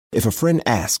If a friend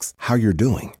asks how you're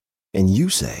doing, and you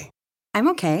say, I'm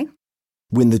okay.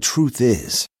 When the truth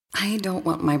is, I don't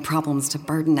want my problems to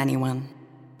burden anyone.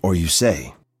 Or you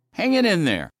say, hang it in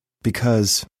there.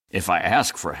 Because if I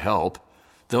ask for help,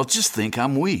 they'll just think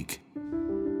I'm weak.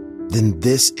 Then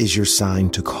this is your sign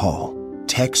to call,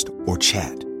 text, or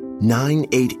chat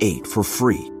 988 for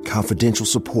free, confidential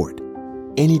support.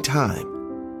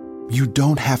 Anytime. You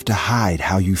don't have to hide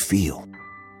how you feel.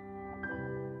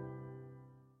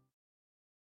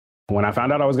 When I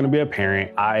found out I was going to be a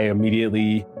parent, I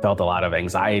immediately felt a lot of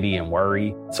anxiety and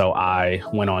worry. So I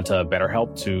went on to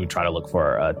BetterHelp to try to look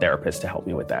for a therapist to help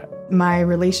me with that. My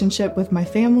relationship with my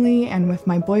family and with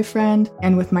my boyfriend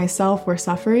and with myself were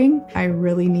suffering. I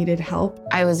really needed help.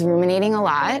 I was ruminating a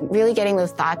lot. Really getting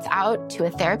those thoughts out to a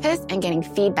therapist and getting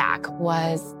feedback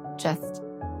was just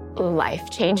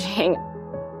life-changing.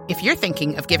 If you're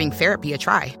thinking of giving therapy a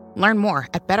try, learn more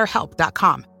at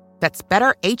BetterHelp.com. That's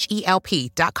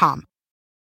BetterHelp.com.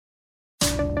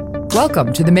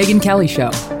 Welcome to The Megyn Kelly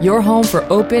Show, your home for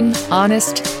open,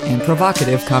 honest, and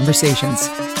provocative conversations.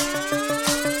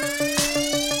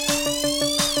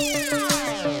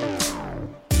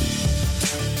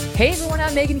 Hey everyone,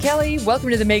 I'm Megyn Kelly.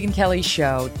 Welcome to The Megyn Kelly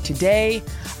Show. Today,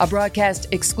 a broadcast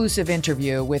exclusive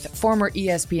interview with former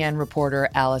ESPN reporter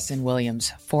Allison Williams,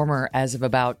 former as of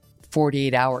about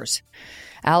 48 hours.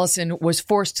 Allison was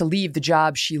forced to leave the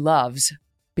job she loves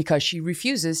because she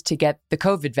refuses to get the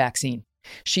COVID vaccine.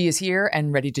 She is here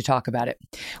and ready to talk about it.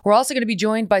 We're also going to be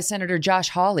joined by Senator Josh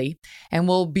Hawley, and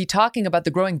we'll be talking about the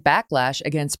growing backlash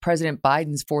against President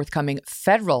Biden's forthcoming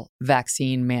federal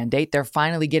vaccine mandate. They're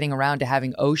finally getting around to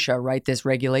having OSHA write this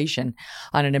regulation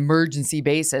on an emergency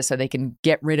basis so they can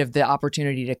get rid of the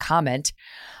opportunity to comment.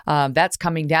 That's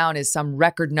coming down as some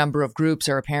record number of groups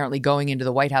are apparently going into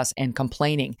the White House and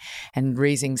complaining and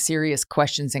raising serious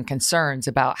questions and concerns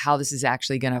about how this is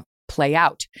actually going to play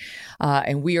out.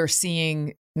 And we are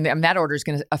seeing that order is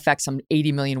going to affect some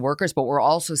 80 million workers, but we're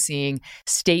also seeing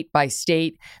state by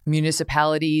state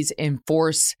municipalities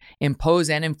impose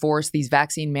and enforce these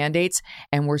vaccine mandates.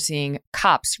 And we're seeing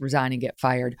cops resign and get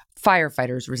fired,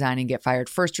 firefighters resign and get fired,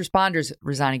 first responders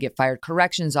resign and get fired,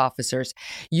 corrections officers.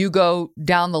 You go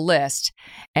down the list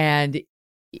and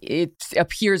it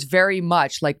appears very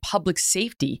much like public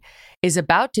safety is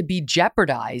about to be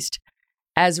jeopardized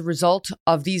as a result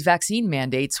of these vaccine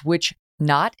mandates, which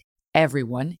not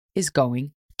everyone is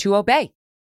going to obey.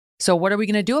 So what are we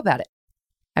going to do about it?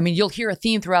 I mean, you'll hear a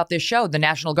theme throughout this show, the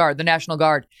National Guard, the National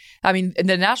Guard. I mean,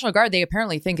 the National Guard, they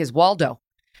apparently think is Waldo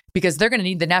because they're going to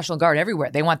need the National Guard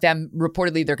everywhere. They want them,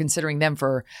 reportedly, they're considering them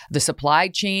for the supply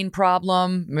chain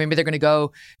problem. Maybe they're going to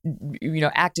go,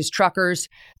 act as truckers.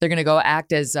 They're going to go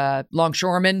act as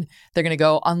longshoremen. They're going to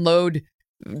go unload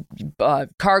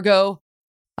cargo.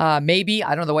 Maybe. I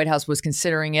don't know. The White House was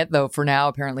considering it, though for now,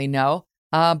 apparently no.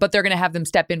 But they're going to have them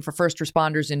step in for first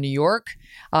responders in New York,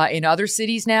 in other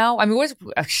cities now. I mean,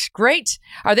 great.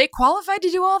 Are they qualified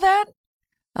to do all that?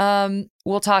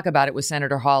 We'll talk about it with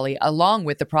Senator Hawley, along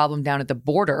with the problem down at the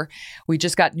border. We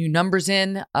just got new numbers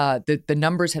in. The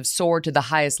numbers have soared to the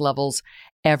highest levels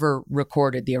ever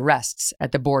recorded, the arrests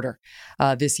at the border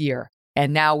this year.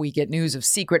 And now we get news of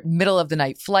secret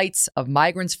middle-of-the-night flights of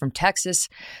migrants from Texas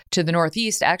to the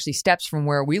Northeast, actually steps from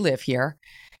where we live here.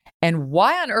 And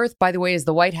why on earth, by the way, is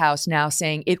the White House now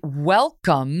saying it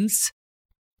welcomes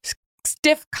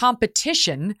stiff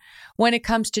competition when it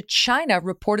comes to China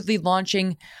reportedly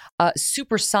launching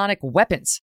supersonic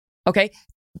weapons? Okay.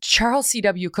 Charles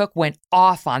C.W. Cook went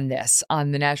off on this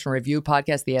on the National Review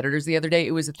podcast, The Editors, the other day.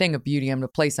 It was a thing of beauty. I'm going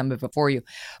to play some of it for you.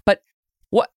 But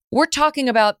what we're talking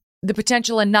about, the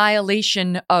potential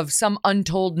annihilation of some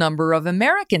untold number of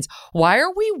Americans. Why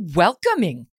are we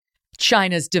welcoming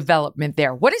China's development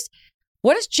there? What is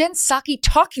Jen Psaki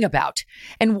talking about?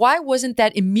 And why wasn't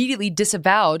that immediately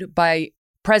disavowed by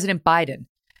President Biden?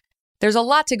 There's a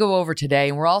lot to go over today,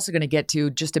 and we're also going to get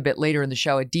to, just a bit later in the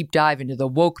show, a deep dive into the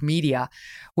woke media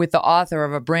with the author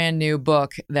of a brand new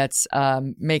book that's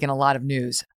making a lot of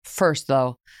news. First,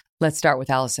 though, let's start with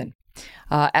Allison.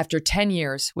 After 10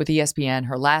 years with ESPN,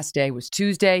 her last day was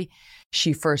Tuesday.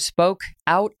 She first spoke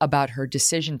out about her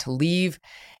decision to leave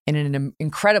in an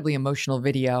incredibly emotional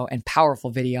video and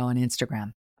powerful video on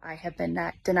Instagram. I have been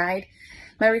denied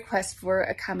my request for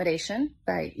accommodation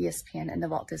by ESPN and the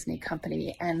Walt Disney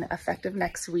Company, and effective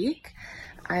next week,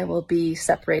 I will be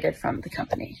separated from the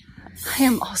company. I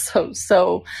am also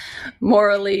so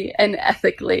morally and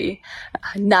ethically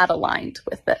not aligned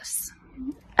with this.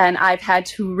 And I've had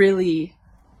to really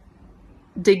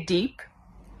dig deep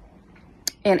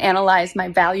and analyze my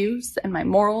values and my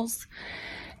morals.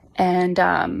 And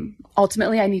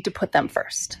ultimately, I need to put them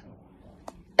first.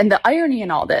 And the irony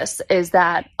in all this is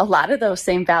that a lot of those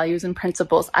same values and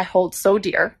principles I hold so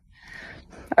dear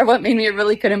are what made me a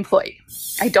really good employee.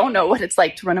 I don't know what it's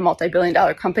like to run a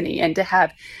multi-billion-dollar company and to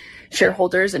have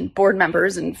shareholders and board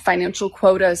members and financial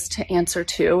quotas to answer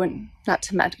to, and not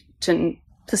to mention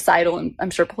societal and I'm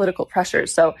sure political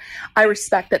pressures. So I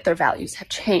respect that their values have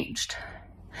changed.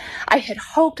 I had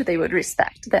hoped they would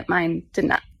respect that mine did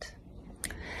not.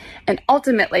 And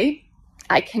ultimately,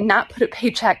 I cannot put a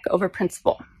paycheck over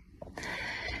principle.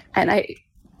 And I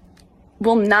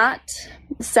will not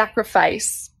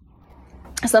sacrifice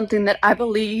something that I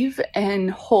believe and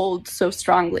hold so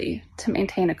strongly to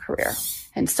maintain a career.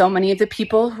 And so many of the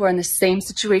people who are in the same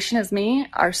situation as me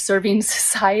are serving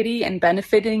society and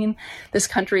benefiting this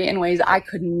country in ways I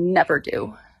could never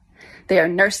do. They are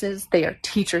nurses, they are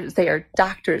teachers, they are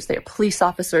doctors, they are police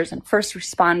officers and first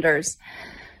responders.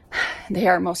 They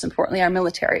are, most importantly, our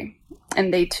military.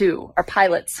 And they too are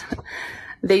pilots.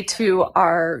 They too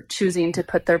are choosing to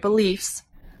put their beliefs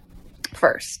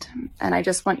first. And I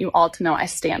just want you all to know I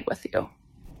stand with you.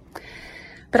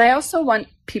 But I also want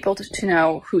people to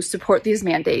know who support these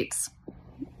mandates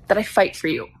that I fight for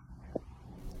you.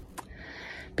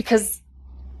 Because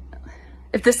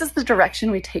if this is the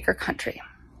direction we take our country,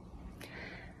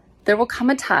 there will come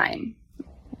a time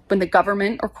when the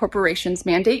government or corporations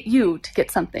mandate you to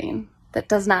get something that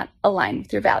does not align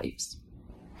with your values.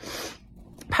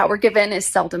 Power given is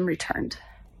seldom returned.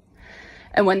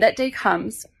 And when that day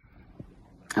comes,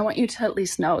 I want you to at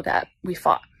least know that we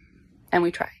fought and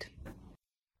we tried.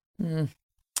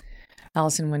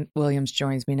 Allison Williams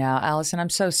joins me now. Allison, I'm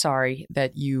so sorry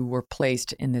that you were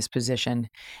placed in this position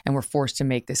and were forced to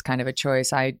make this kind of a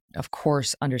choice. I, of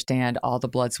course, understand all the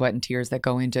blood, sweat, and tears that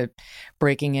go into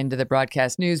breaking into the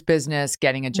broadcast news business,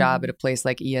 getting a job at a place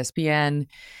like ESPN.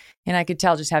 And I could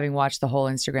tell just having watched the whole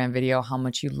Instagram video how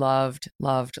much you loved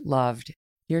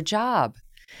your job.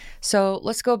 So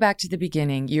let's go back to the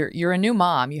beginning. You're a new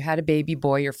mom. You had a baby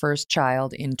boy, your first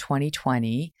child in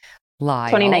 2020. Lyle.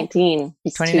 2019.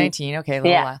 2019. Okay, a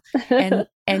little while.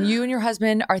 And you and your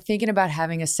husband are thinking about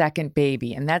having a second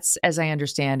baby. And that's, as I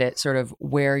understand it, sort of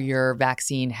where your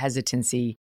vaccine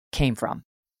hesitancy came from.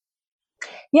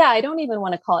 Yeah, I don't even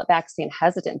want to call it vaccine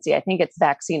hesitancy. I think it's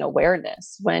vaccine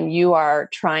awareness. When you are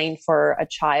trying for a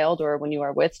child or when you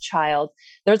are with child,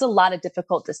 there's a lot of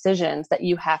difficult decisions that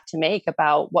you have to make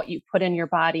about what you put in your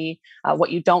body,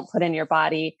 what you don't put in your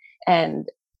body. And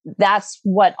that's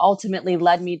what ultimately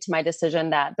led me to my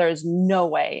decision that there's no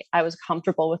way I was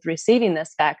comfortable with receiving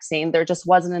this vaccine. There just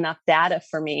wasn't enough data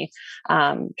for me.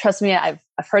 Trust me, I've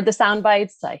heard the sound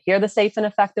bites. I hear the safe and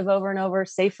effective over and over,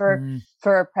 safer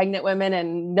for pregnant women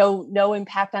and no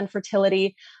impact on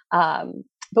fertility. But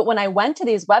when I went to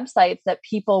these websites that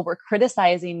people were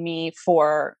criticizing me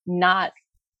for not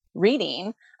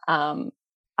reading,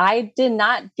 I did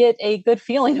not get a good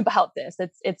feeling about this.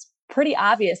 It's pretty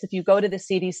obvious if you go to the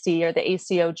CDC or the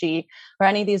ACOG or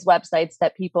any of these websites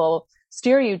that people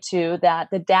steer you to, that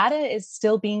the data is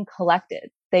still being collected.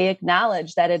 They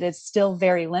acknowledge that it is still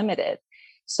very limited.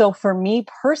 So for me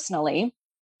personally,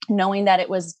 knowing that it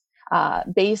was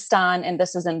based on, and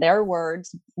this is in their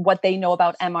words, what they know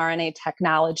about mRNA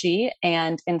technology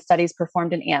and in studies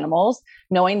performed in animals,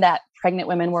 knowing that pregnant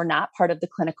women were not part of the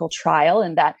clinical trial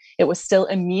and that it was still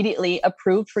immediately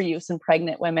approved for use in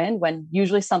pregnant women when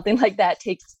usually something like that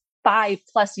takes 5+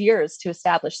 years to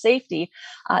establish safety,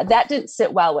 that didn't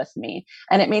sit well with me.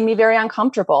 And it made me very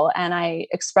uncomfortable. And I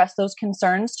expressed those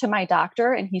concerns to my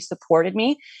doctor and he supported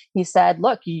me. He said,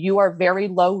 look, you are very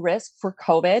low risk for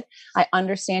COVID. I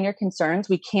understand your concerns.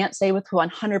 We can't say with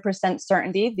 100%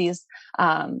 certainty these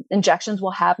injections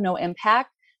will have no impact.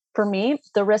 For me,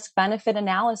 the risk-benefit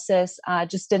analysis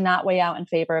just did not weigh out in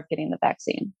favor of getting the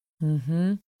vaccine.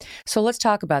 Mm-hmm. So let's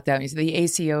talk about that. The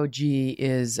ACOG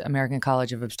is American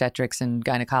College of Obstetrics and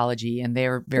Gynecology, and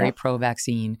they're very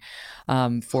pro-vaccine,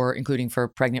 including for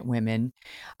pregnant women.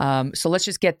 So let's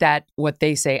just get what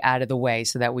they say out of the way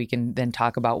so that we can then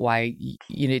talk about why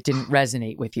it didn't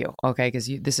resonate with you. Okay, because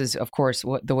this is, of course,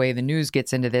 the way the news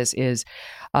gets into this is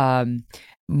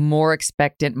more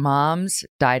expectant moms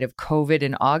died of COVID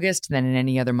in August than in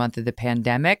any other month of the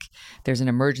pandemic. There's an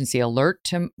emergency alert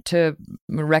to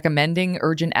recommending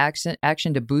urgent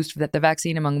action to boost the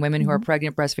vaccine among women who are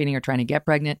pregnant, breastfeeding, or trying to get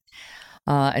pregnant.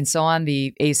 And so on.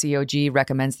 The ACOG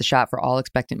recommends the shot for all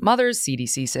expectant mothers.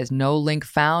 CDC says no link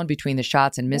found between the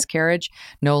shots and miscarriage,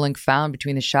 no link found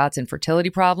between the shots and fertility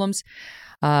problems.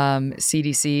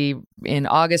 CDC in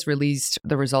August released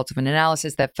the results of an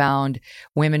analysis that found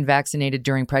women vaccinated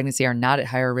during pregnancy are not at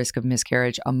higher risk of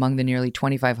miscarriage. Among the nearly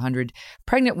 2,500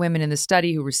 pregnant women in the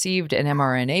study who received an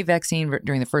mRNA vaccine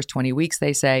during the first 20 weeks,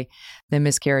 they say the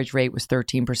miscarriage rate was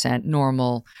 13%.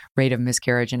 Normal rate of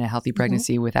miscarriage in a healthy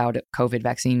pregnancy without a COVID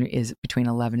vaccine is between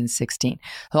 11 and 16.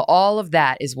 So all of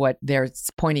that is what they're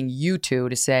pointing you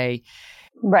to say,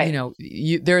 right. You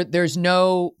know, there's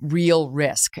no real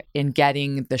risk in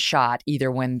getting the shot,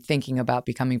 either when thinking about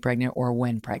becoming pregnant or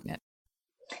when pregnant.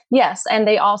 Yes. And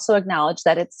they also acknowledge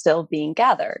that it's still being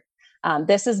gathered.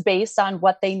 This is based on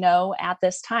what they know at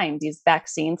this time. These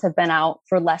vaccines have been out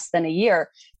for less than a year.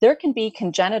 There can be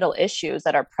congenital issues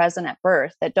that are present at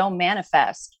birth that don't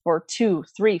manifest for 2,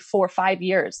 3, 4, 5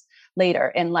 years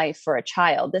later in life for a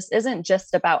child. This isn't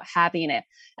just about having a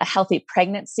healthy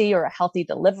pregnancy or a healthy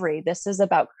delivery. This is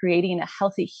about creating a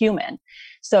healthy human.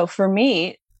 So for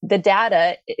me, the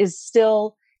data is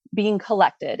still being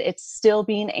collected. It's still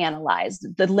being analyzed.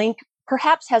 The link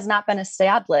perhaps has not been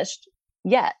established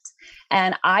yet.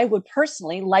 And I would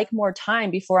personally like more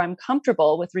time before I'm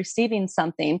comfortable with receiving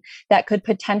something that could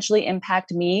potentially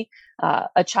impact me,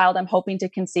 a child I'm hoping to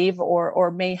conceive or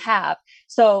may have.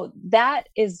 So that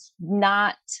is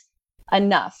not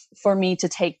enough for me to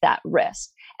take that risk.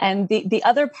 And the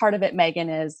other part of it, Megan,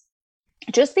 is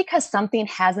just because something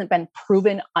hasn't been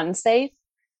proven unsafe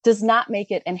does not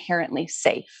make it inherently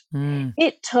safe.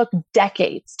 It took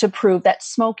decades to prove that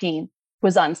smoking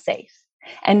was unsafe.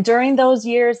 And during those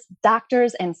years,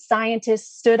 doctors and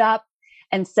scientists stood up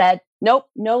and said, nope,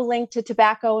 no link to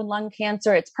tobacco and lung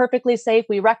cancer. It's perfectly safe.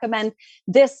 We recommend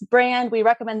this brand. We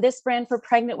recommend this brand for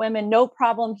pregnant women. No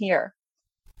problem here.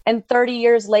 And 30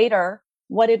 years later,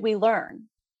 what did we learn?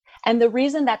 And the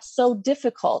reason that's so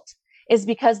difficult is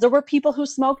because there were people who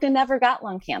smoked and never got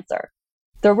lung cancer.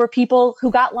 There were people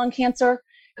who got lung cancer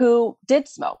who did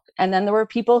smoke. And then there were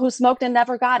people who smoked and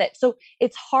never got it. So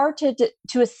it's hard to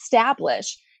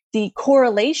establish the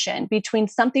correlation between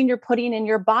something you're putting in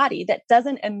your body that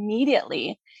doesn't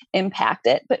immediately impact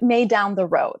it, but may down the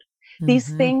road. These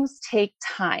things take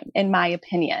time, in my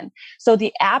opinion. So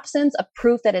the absence of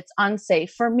proof that it's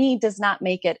unsafe for me does not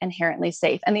make it inherently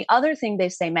safe. And the other thing they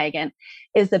say, Megan,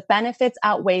 is the benefits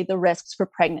outweigh the risks for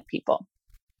pregnant people.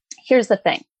 Here's the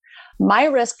thing. My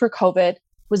risk for COVID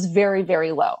was very,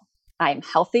 very low. I'm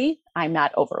healthy. I'm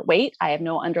not overweight. I have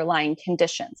no underlying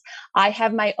conditions. I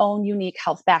have my own unique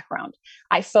health background.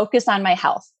 I focus on my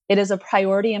health. It is a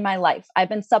priority in my life. I've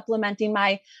been supplementing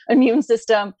my immune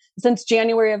system since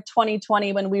January of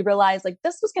 2020 when we realized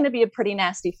this was going to be a pretty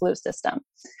nasty flu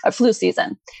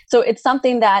season. So it's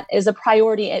something that is a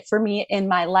priority for me in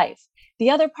my life. The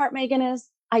other part, Megan, is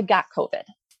I got COVID.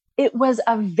 It was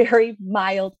a very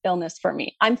mild illness for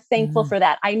me. I'm thankful for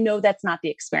that. I know that's not the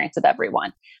experience of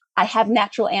everyone. I have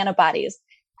natural antibodies.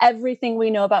 Everything we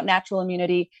know about natural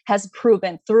immunity has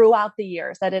proven throughout the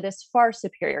years that it is far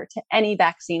superior to any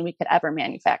vaccine we could ever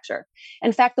manufacture.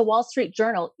 In fact, the Wall Street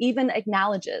Journal even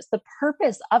acknowledges the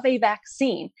purpose of a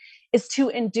vaccine is to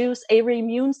induce a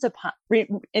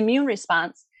immune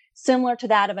response similar to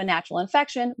that of a natural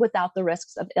infection without the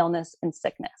risks of illness and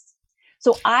sickness.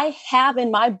 So I have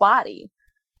in my body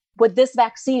what this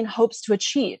vaccine hopes to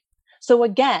achieve. So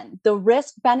again, the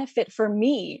risk benefit for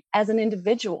me as an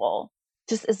individual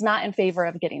just is not in favor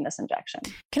of getting this injection.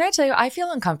 Can I tell you, I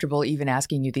feel uncomfortable even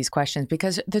asking you these questions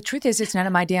because the truth is it's none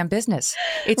of my damn business.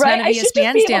 It's right? none of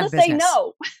ESPN's damn business. Say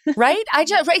no. Right?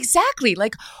 Exactly.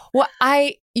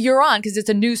 You're on because it's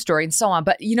a news story and so on.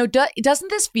 But doesn't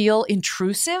this feel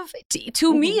intrusive?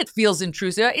 To me, it feels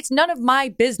intrusive. It's none of my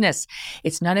business.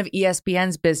 It's none of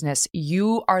ESPN's business.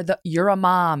 You're a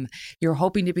mom. You're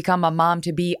hoping to become a mom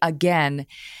to be again.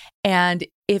 And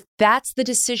if that's the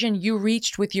decision you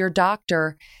reached with your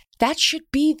doctor, that should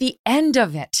be the end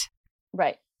of it.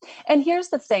 Right. And here's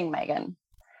the thing, Megan.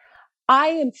 I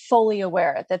am fully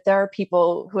aware that there are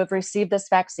people who have received this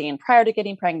vaccine prior to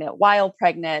getting pregnant, while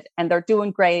pregnant, and they're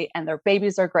doing great and their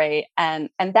babies are great. And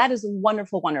that is a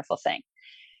wonderful, wonderful thing.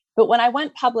 But when I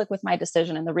went public with my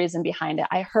decision and the reason behind it,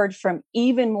 I heard from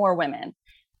even more women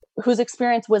whose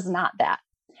experience was not that.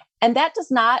 And that does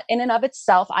not, in and of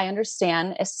itself, I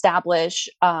understand, establish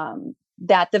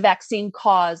that the vaccine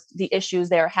caused the issues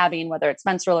they're having, whether it's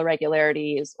menstrual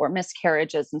irregularities or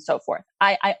miscarriages and so forth.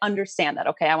 I understand that.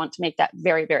 Okay. I want to make that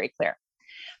very, very clear.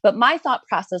 But my thought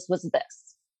process was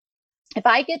this. If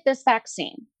I get this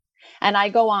vaccine and I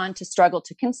go on to struggle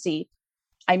to conceive,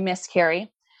 I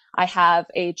miscarry, I have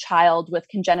a child with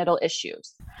congenital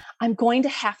issues, I'm going to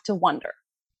have to wonder,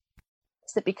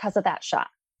 is it because of that shot?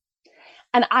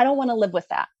 And I don't want to live with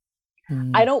that.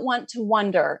 I don't want to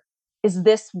wonder, is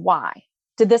this why?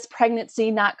 did this pregnancy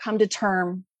not come to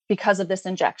term because of this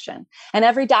injection? And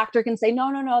every doctor can say,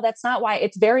 no, that's not why.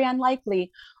 It's very unlikely.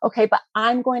 Okay, but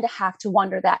I'm going to have to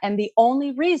wonder that. And the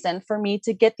only reason for me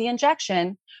to get the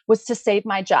injection was to save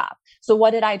my job. So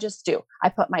what did I just do? I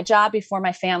put my job before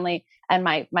my family and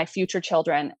my future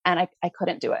children, and I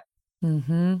couldn't do it.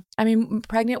 Mm-hmm. I mean,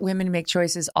 pregnant women make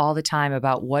choices all the time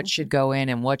about what should go in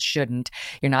and what shouldn't.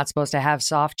 You're not supposed to have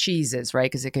soft cheeses, right?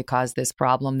 Because it could cause this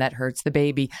problem that hurts the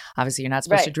baby. Obviously, you're not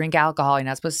supposed to drink alcohol. You're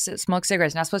not supposed to smoke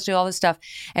cigarettes. You're not supposed to do all this stuff.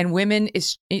 And women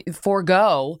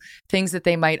forego things that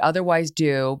they might otherwise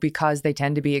do because they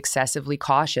tend to be excessively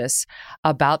cautious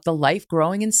about the life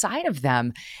growing inside of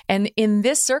them. And in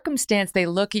this circumstance, they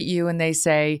look at you and they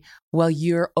say, well,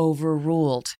 you're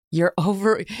overruled.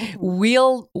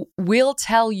 We'll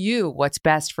tell you what's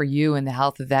best for you and the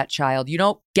health of that child. You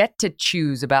don't get to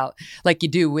choose about like you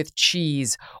do with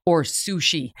cheese or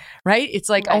sushi, right? It's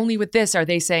like only with this are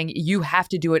they saying you have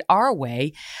to do it our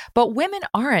way, but women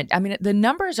aren't. I mean, the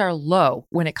numbers are low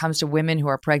when it comes to women who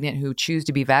are pregnant who choose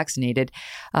to be vaccinated.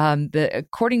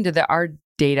 According to our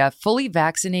data, fully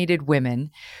vaccinated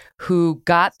women who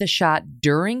got the shot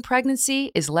during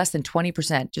pregnancy is less than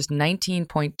 20%, just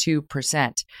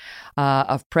 19.2%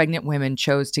 of pregnant women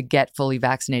chose to get fully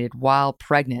vaccinated while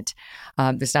pregnant.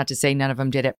 That's not to say none of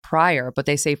them did it prior, but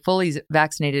they say fully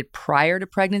vaccinated prior to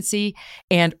pregnancy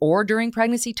and or during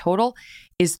pregnancy total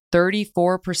is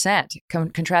 34%.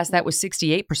 Contrast that with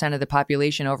 68% of the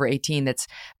population over 18 that's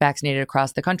vaccinated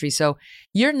across the country. So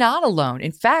you're not alone.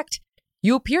 In fact,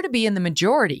 you appear to be in the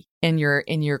majority in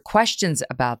your questions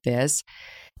about this.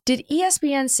 Did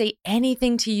ESPN say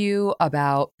anything to you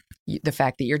about the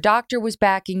fact that your doctor was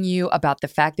backing you, about the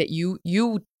fact that you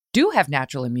do have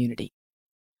natural immunity?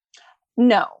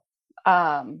 No.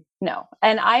 No.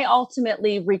 And I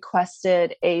ultimately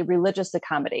requested a religious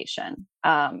accommodation.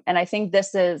 And I think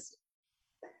this is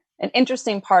an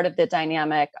interesting part of the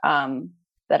dynamic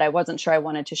that I wasn't sure I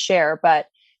wanted to share. But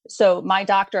so my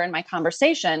doctor in my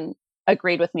conversation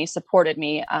agreed with me, supported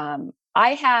me.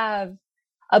 I have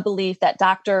a belief that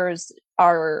doctors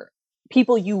are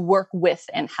people you work with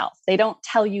in health. They don't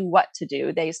tell you what to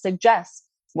do. They suggest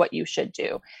what you should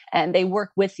do. And they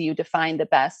work with you to find the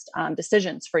best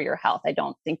decisions for your health. I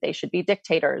don't think they should be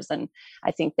dictators. And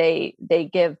I think they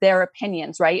give their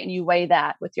opinions, right? And you weigh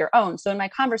that with your own. So in my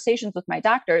conversations with my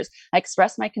doctors, I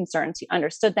expressed my concerns. He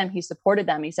understood them. He supported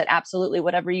them. He said, absolutely,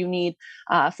 whatever you need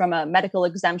from a medical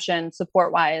exemption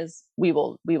support wise, we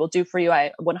will do for you.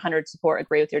 I 100%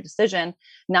 agree with your decision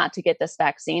not to get this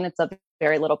vaccine. It's of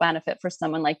very little benefit for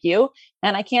someone like you.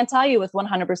 And I can't tell you with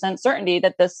 100% certainty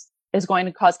that this is going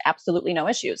to cause absolutely no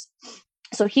issues.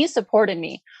 So he supported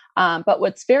me. But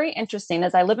what's very interesting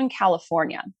is I live in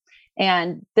California,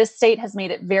 and this state has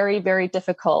made it very, very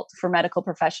difficult for medical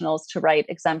professionals to write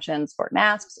exemptions for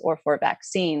masks or for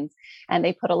vaccines. And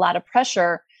they put a lot of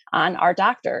pressure on our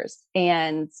doctors.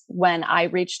 And when I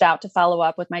reached out to follow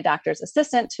up with my doctor's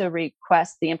assistant to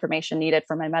request the information needed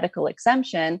for my medical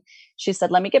exemption, she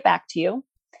said, let me get back to you.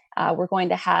 We're going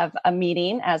to have a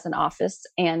meeting as an office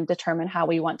and determine how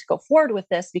we want to go forward with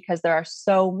this because there are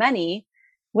so many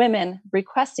women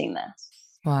requesting this.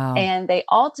 Wow. And they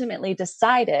ultimately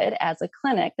decided as a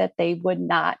clinic that they would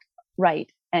not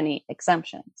write any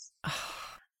exemptions.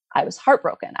 I was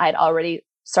heartbroken. I had already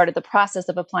started the process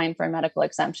of applying for a medical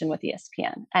exemption with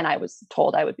ESPN, and I was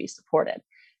told I would be supported.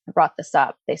 I brought this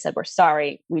up. They said, we're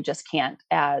sorry, we just can't,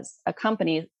 as a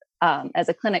company, as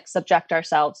a clinic, subject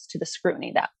ourselves to the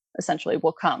scrutiny that essentially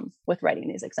will come with writing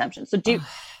these exemptions. So do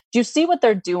you see what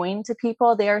they're doing to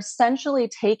people? They are essentially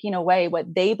taking away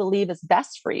what they believe is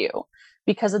best for you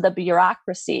because of the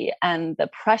bureaucracy and the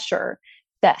pressure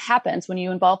that happens when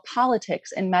you involve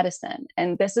politics in medicine.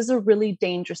 And this is a really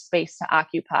dangerous space to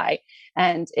occupy.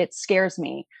 And it scares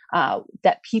me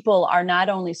that people are not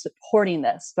only supporting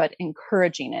this, but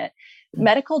encouraging it.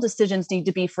 Medical decisions need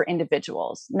to be for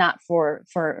individuals, not for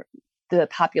the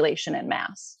population en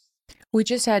masse. We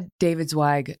just had David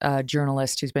Zweig, a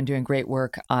journalist who's been doing great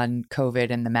work on COVID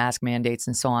and the mask mandates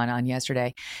and so on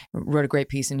yesterday, wrote a great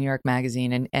piece in New York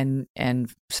Magazine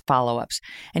and follow-ups.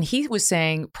 And he was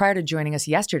saying, prior to joining us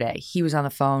yesterday, he was on the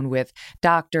phone with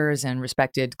doctors and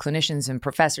respected clinicians and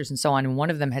professors and so on. And one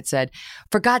of them had said,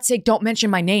 for God's sake, don't mention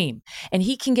my name. And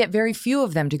he can get very few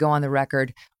of them to go on the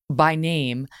record by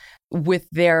name with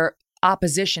their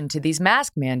opposition to these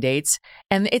mask mandates.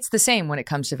 And it's the same when it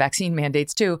comes to vaccine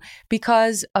mandates too,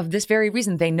 because of this very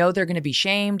reason. They know they're going to be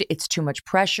shamed. It's too much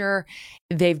pressure.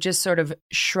 They've just sort of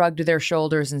shrugged their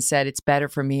shoulders and said, it's better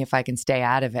for me if I can stay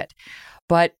out of it.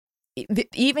 But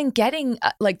even getting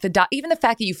even the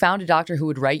fact that you found a doctor who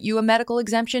would write you a medical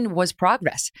exemption was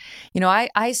progress.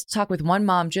 I talked with one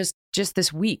mom just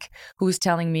this week who was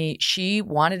telling me she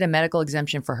wanted a medical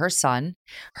exemption for her son.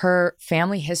 Her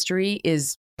family history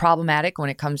is problematic when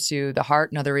it comes to the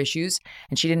heart and other issues,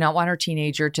 and she did not want her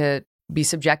teenager to be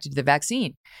subjected to the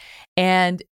vaccine.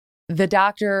 And the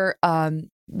doctor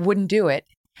wouldn't do it.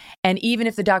 And even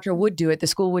if the doctor would do it, the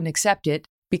school wouldn't accept it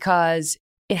because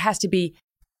it has to be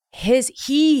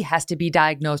he has to be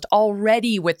diagnosed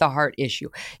already with the heart issue.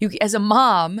 You, as a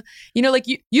mom, you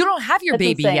don't have your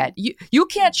baby yet. You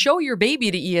can't show your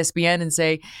baby to ESPN and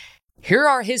say, here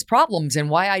are his problems and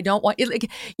why I don't want it.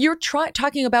 You're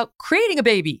talking about creating a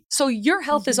baby. So your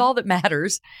health is all that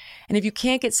matters. And if you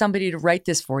can't get somebody to write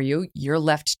this for you, you're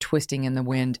left twisting in the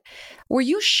wind. Were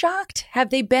you shocked? Have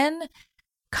they been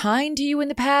kind to you in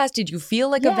the past? Did you feel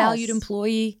like a valued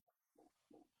employee?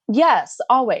 Yes,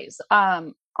 always.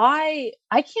 I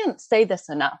can't say this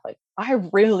enough. Like, I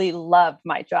really loved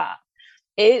my job.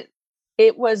 It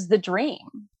was the dream.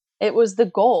 It was the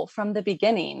goal from the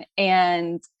beginning.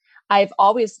 And I've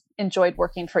always enjoyed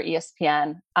working for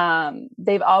ESPN.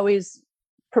 They've always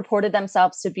purported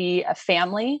themselves to be a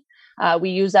family. We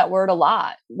use that word a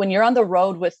lot. When you're on the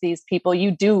road with these people,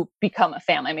 you do become a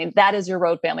family. I mean, that is your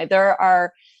road family. There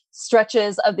are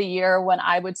stretches of the year when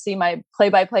I would see my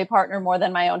play-by-play partner more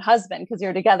than my own husband because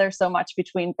you're together so much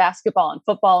between basketball and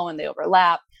football when they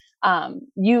overlap.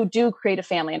 You do create a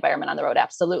family environment on the road.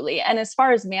 Absolutely. And as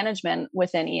far as management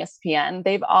within ESPN,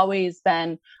 they've always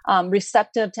been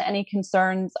receptive to any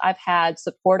concerns I've had,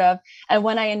 supportive. And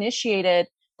when I initiated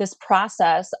this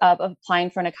process of applying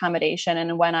for an accommodation,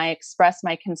 and when I expressed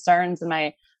my concerns and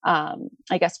my,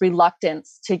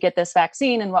 reluctance to get this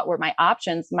vaccine and what were my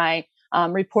options, my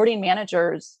reporting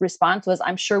manager's response was,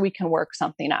 I'm sure we can work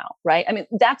something out. Right. I mean,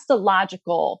 that's the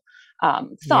logical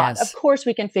thought. Yes. Of course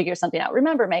we can figure something out.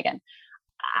 Remember, Megan,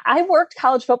 I worked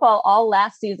college football all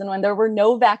last season when there were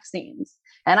no vaccines,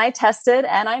 and I tested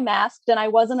and I masked and I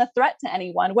wasn't a threat to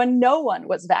anyone when no one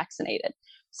was vaccinated.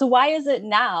 So why is it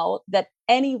now that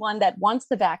anyone that wants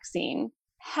the vaccine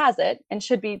has it and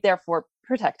should be therefore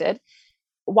protected?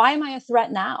 Why am I a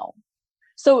threat now?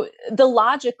 So the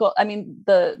logical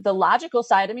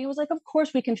side of me was like, of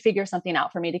course we can figure something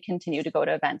out for me to continue to go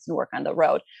to events and work on the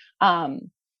road.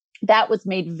 That was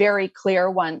made very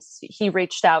clear once he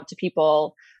reached out to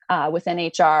people within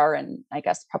HR and I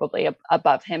guess probably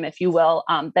above him, if you will,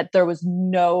 that there was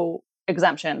no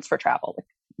exemptions for travel. Like,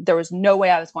 there was no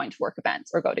way I was going to work events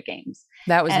or go to games.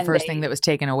 That was the first thing that was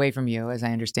taken away from you, as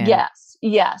I understand. Yes.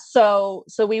 Yes. So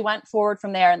we went forward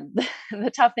from there. And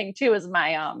the tough thing too is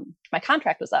my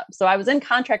contract was up. So I was in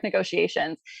contract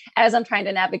negotiations as I'm trying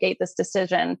to navigate this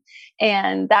decision.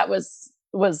 And that was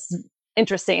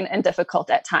interesting and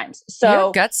difficult at times.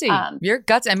 So you're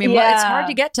gutsy. I mean, it's hard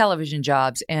to get television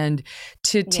jobs, and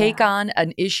to take on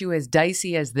an issue as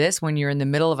dicey as this when you're in the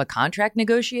middle of a contract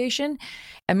negotiation,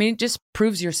 I mean, it just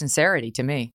proves your sincerity to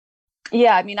me.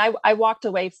 Yeah. I mean, I walked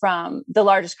away from the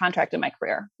largest contract in my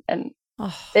career, and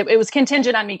it was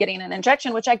contingent on me getting an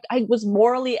injection, which I was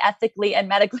morally, ethically, and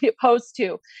medically opposed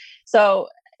to. So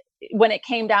when it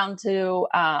came down to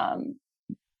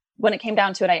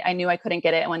it, I knew I couldn't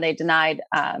get it. And when they denied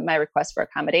my request for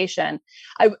accommodation,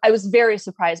 I was very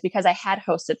surprised because I had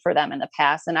hosted for them in the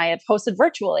past and I had hosted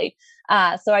virtually.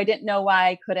 So I didn't know why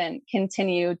I couldn't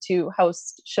continue to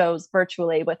host shows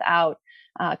virtually without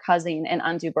causing an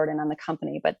undue burden on the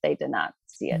company, but they did not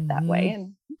see it that way.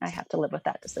 And I have to live with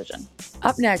that decision.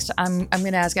 Up next, I'm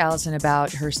going to ask Allison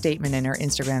about her statement in her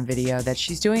Instagram video that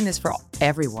she's doing this for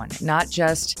everyone, not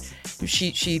just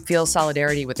she feels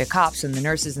solidarity with the cops and the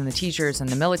nurses and the teachers and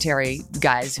the military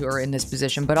guys who are in this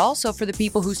position, but also for the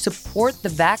people who support the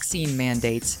vaccine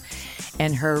mandates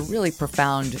and her really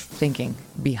profound thinking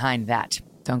behind that.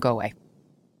 Don't go away.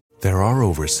 There are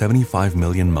over 75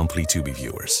 million monthly Tubi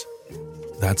viewers.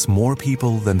 That's more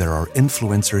people than there are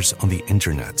influencers on the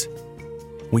internet,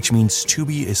 which means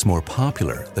Tubi is more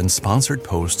popular than sponsored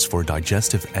posts for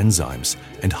digestive enzymes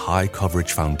and high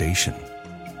coverage foundation.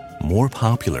 More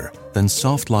popular than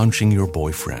soft launching your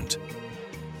boyfriend.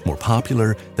 More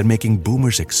popular than making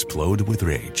boomers explode with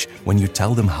rage when you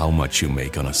tell them how much you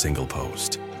make on a single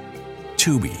post.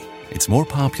 Tubi, it's more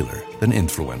popular than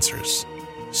influencers.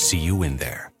 See you in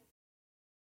there.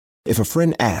 If a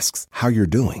friend asks how you're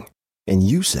doing, and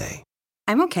you say,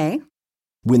 I'm okay.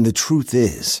 When the truth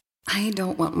is, I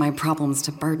don't want my problems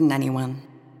to burden anyone.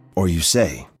 Or you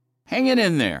say, hang it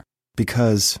in there.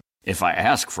 Because if I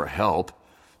ask for help,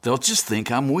 they'll just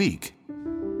think I'm weak.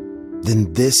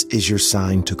 Then this is your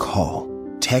sign to call,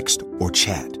 text, or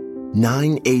chat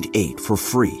 988 for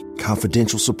free,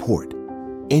 confidential support.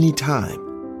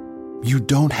 Anytime. You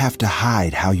don't have to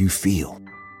hide how you feel.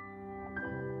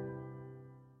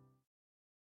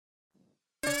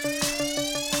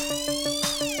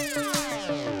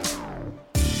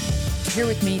 Here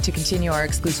with me to continue our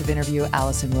exclusive interview,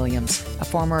 Allison Williams, a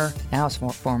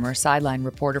former sideline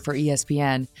reporter for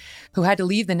ESPN, who had to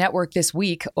leave the network this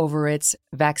week over its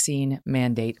vaccine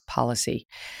mandate policy.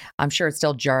 I'm sure it's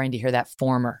still jarring to hear that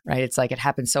former, right? It's like it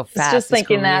happened so fast. Just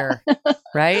thinking career, that.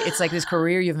 right? It's like this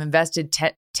career you've invested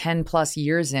 10 plus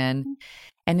years in,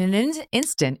 and in an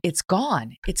instant, it's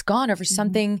gone. It's gone over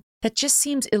something that just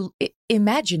seems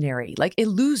imaginary, like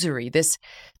illusory. This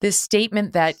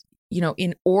statement that,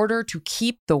 in order to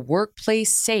keep the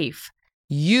workplace safe,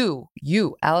 you,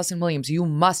 Allison Williams, you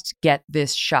must get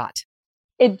this shot.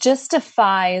 It just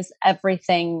defies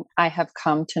everything I have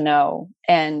come to know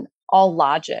and all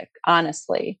logic,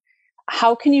 honestly.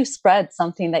 How can you spread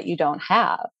something that you don't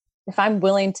have? If I'm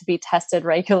willing to be tested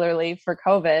regularly for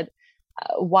COVID,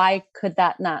 why could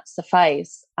that not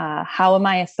suffice? How am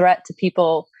I a threat to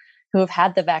people who have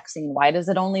had the vaccine? Why does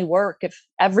it only work if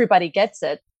everybody gets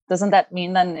it? Doesn't that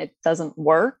mean then it doesn't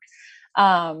work?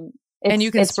 And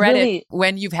you can spread it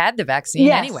when you've had the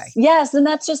vaccine anyway. Yes. And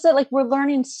that's just it. Like, we're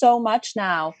learning so much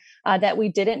now that we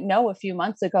didn't know a few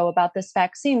months ago about this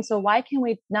vaccine. So why can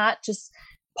we not just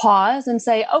pause and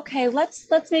say, okay, let's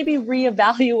maybe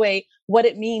reevaluate what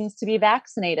it means to be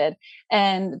vaccinated?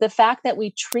 And the fact that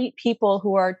we treat people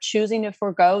who are choosing to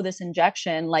forego this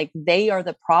injection like they are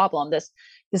the problem,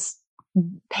 this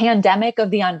pandemic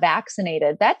of the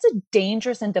unvaccinated, that's a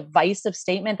dangerous and divisive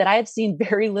statement that I have seen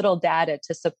very little data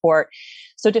to support.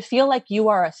 So to feel like you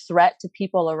are a threat to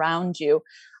people around you,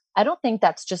 I don't think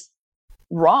that's just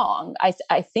wrong.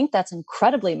 I think that's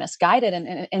incredibly misguided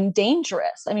and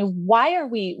dangerous. I mean, why are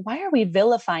we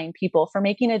vilifying people for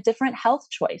making a different health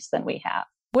choice than we have?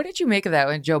 What did you make of that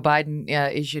when Joe Biden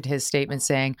issued his statement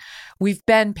saying, "We've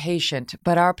been patient,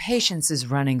 but our patience is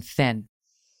running thin"?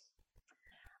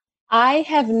 I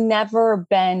have never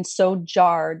been so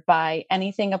jarred by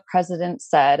anything a president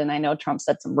said, and I know Trump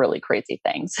said some really crazy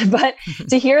things, but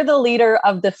to hear the leader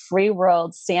of the free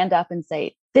world stand up and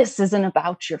say, "This isn't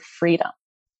about your freedom,"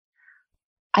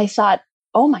 I thought,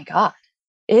 oh my God,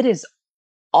 it is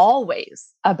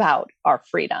always about our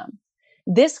freedom.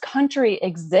 This country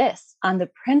exists on the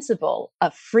principle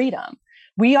of freedom.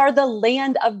 We are the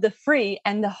land of the free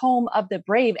and the home of the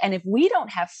brave. And if we don't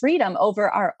have freedom over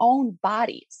our own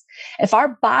bodies, if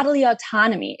our bodily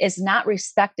autonomy is not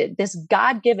respected, this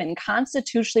God-given,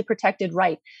 constitutionally protected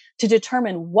right to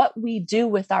determine what we do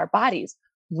with our bodies,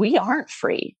 we aren't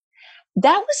free.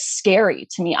 That was scary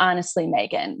to me, honestly,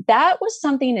 Megan. That was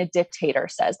something a dictator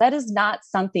says. That is not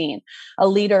something a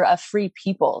leader of free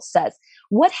people says.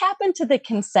 What happened to the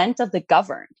consent of the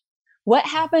governed? What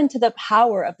happened to the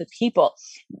power of the people?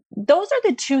 Those are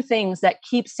the two things that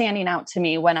keep standing out to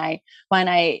me when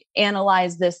I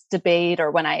analyze this debate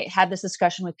or when I have this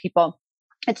discussion with people.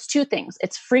 It's two things.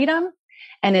 It's freedom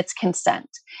and it's consent.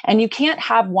 And you can't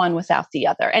have one without the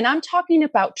other. And I'm talking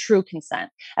about true consent.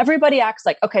 Everybody acts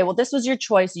like, okay, well, this was your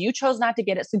choice. You chose not to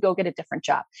get it, so go get a different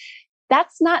job.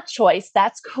 That's not choice.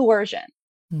 That's coercion.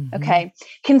 Mm-hmm. Okay.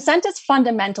 Consent is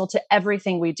fundamental to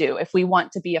everything we do if we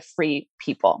want to be a free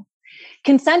people.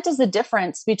 Consent is the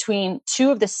difference between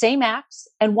two of the same acts,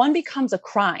 and one becomes a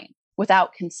crime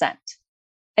without consent.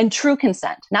 And true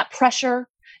consent, not pressure,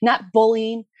 not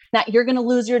bullying, not you're going to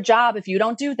lose your job if you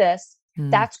don't do this.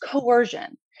 That's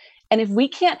coercion. And if we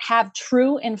can't have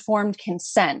true informed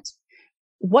consent,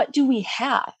 what do we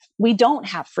have? We don't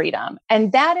have freedom.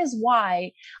 And that is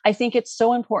why I think it's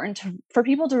so important for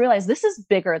people to realize this is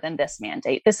bigger than this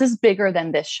mandate. This is bigger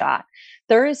than this shot.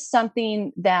 There is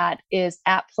something that is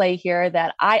at play here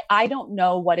that I don't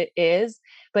know what it is,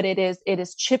 but it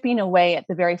is chipping away at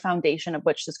the very foundation of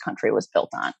which this country was built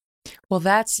on. Well,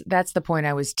 that's the point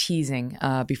I was teasing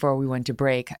before we went to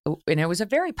break. And it was a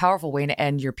very powerful way to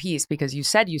end your piece, because you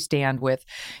said you stand with,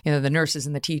 the nurses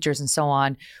and the teachers and so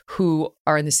on who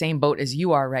are in the same boat as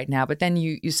you are right now. But then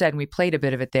you said, and we played a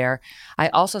bit of it there, I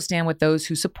also stand with those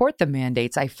who support the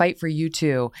mandates. I fight for you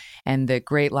too. And the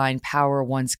great line, power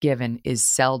once given is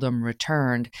seldom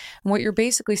returned. And what you're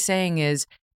basically saying is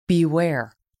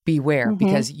beware. Beware,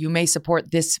 because you may support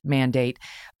this mandate,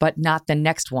 but not the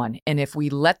next one. And if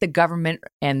we let the government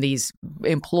and these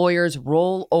employers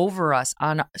roll over us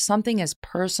on something as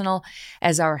personal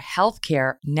as our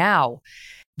healthcare now,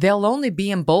 they'll only be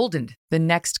emboldened the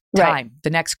next time, the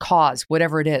next cause,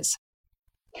 whatever it is.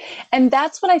 And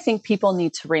that's what I think people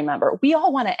need to remember. We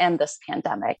all want to end this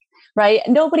pandemic. right?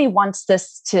 Nobody wants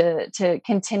this to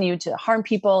continue to harm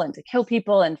people and to kill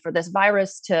people and for this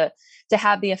virus to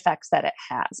have the effects that it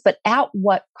has. But at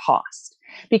what cost?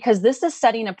 Because this is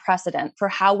setting a precedent for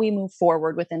how we move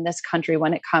forward within this country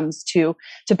when it comes to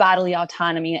bodily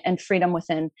autonomy and freedom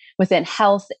within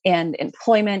health and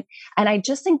employment. And I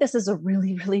just think this is a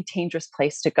really, really dangerous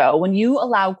place to go. When you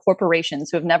allow corporations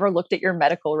who have never looked at your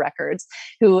medical records,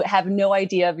 who have no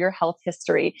idea of your health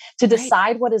history, to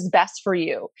decide what is best for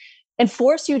you, and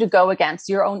force you to go against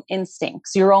your own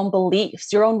instincts, your own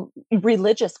beliefs, your own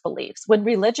religious beliefs. When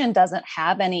religion doesn't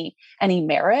have any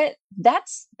merit,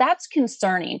 that's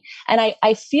concerning. And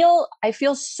I feel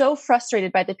so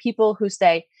frustrated by the people who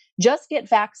say, just get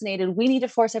vaccinated. We need to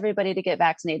force everybody to get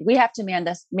vaccinated. We have to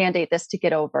mandate this to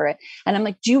get over it. And I'm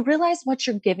like, do you realize what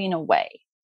you're giving away?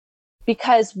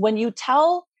 Because when you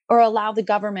tell or allow the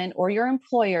government or your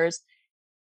employers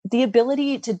the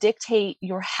ability to dictate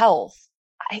your health,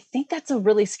 I think that's a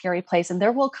really scary place. And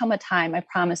there will come a time, I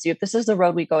promise you, if this is the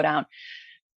road we go down,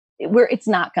 where it's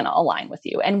not going to align with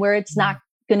you and where it's not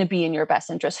going to be in your best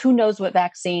interest. Who knows what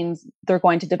vaccines they're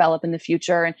going to develop in the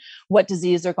future and what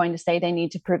disease they're going to say they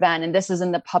need to prevent. And this is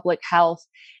in the public health.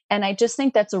 And I just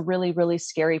think that's a really, really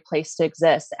scary place to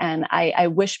exist. And I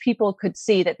wish people could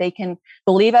see that they can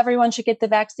believe everyone should get the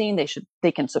vaccine.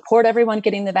 They can support everyone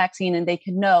getting the vaccine, and they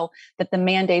can know that the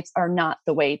mandates are not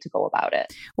the way to go about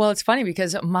it. Well, it's funny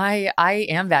because I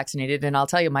am vaccinated, and I'll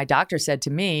tell you, my doctor said to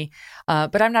me,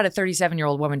 but I'm not a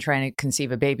 37-year-old woman trying to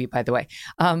conceive a baby, by the way.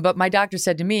 But my doctor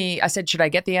said to me, I said, should I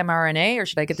get the mRNA or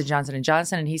should I get the Johnson &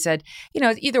 Johnson? And he said,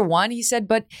 either one. He said,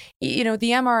 but the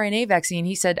mRNA vaccine,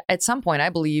 he said, at some point, I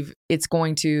believe it's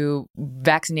going to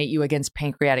vaccinate you against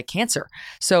pancreatic cancer.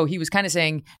 So he was kind of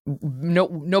saying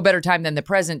no better time than the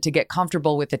present to get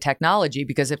comfortable with the technology,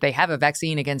 because if they have a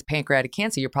vaccine against pancreatic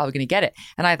cancer, you're probably going to get it.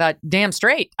 And I thought, damn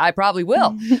straight, I probably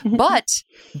will. But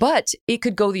it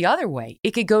could go the other way.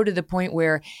 It could go to the point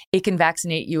where it can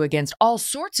vaccinate you against all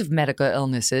sorts of medical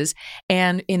illnesses.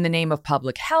 And in the name of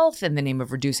public health, in the name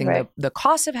of reducing the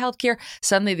cost of healthcare,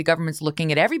 suddenly the government's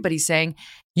looking at everybody saying,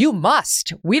 you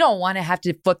must. We don't want to have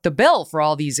to foot the bill for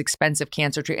all these expensive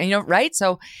cancer treatments, right?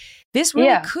 So this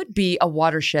really could be a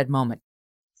watershed moment.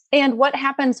 And what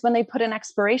happens when they put an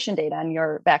expiration date on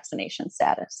your vaccination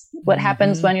status? What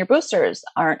happens when your boosters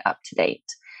aren't up to date?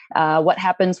 What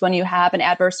happens when you have an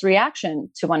adverse reaction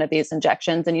to one of these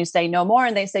injections and you say no more,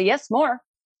 and they say, yes, more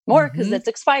because it's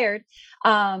expired.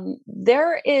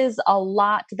 There is a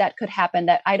lot that could happen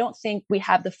that I don't think we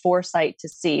have the foresight to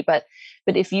see. But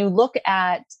if you look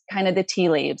at kind of the tea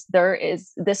leaves,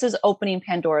 this is opening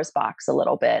Pandora's box a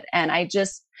little bit. And I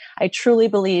truly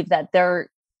believe that there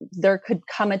could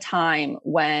come a time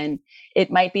when it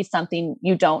might be something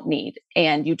you don't need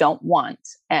and you don't want.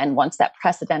 And once that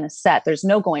precedent is set, there's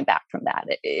no going back from that,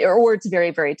 or it's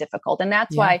very, very difficult. And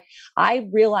that's why I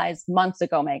realized months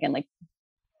ago, Megan, like,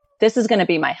 this is going to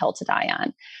be my hill to die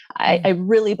on. I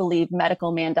really believe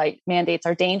medical mandates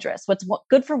are dangerous. What's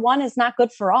good for one is not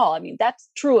good for all. I mean,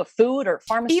 that's true of food or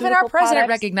pharmaceutical Even our president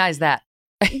products. recognized that.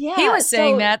 Yeah, he was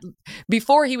saying that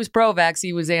before he was pro-vax,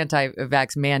 he was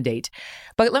anti-vax mandate.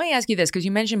 But let me ask you this, because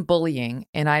you mentioned bullying,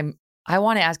 and I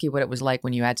want to ask you what it was like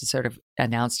when you had to sort of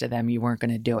announce to them you weren't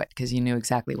going to do it, because you knew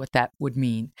exactly what that would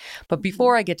mean. But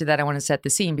before I get to that, I want to set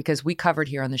the scene, because we covered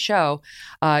here on the show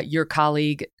your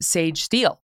colleague, Sage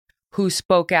Steele, who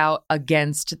spoke out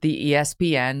against the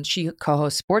ESPN. She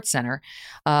co-hosts SportsCenter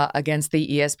against the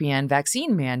ESPN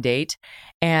vaccine mandate.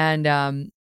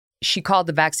 And she called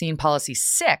the vaccine policy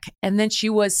sick, and then she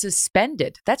was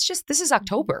suspended. This is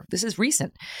October. This is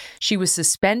recent. She was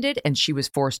suspended and she was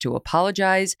forced to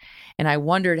apologize. And I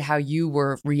wondered how you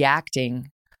were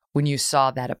reacting when you saw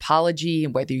that apology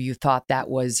and whether you thought that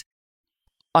was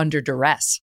under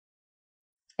duress.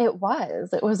 It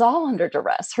was all under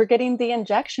duress. Her getting the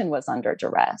injection was under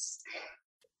duress.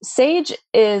 Sage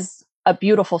is a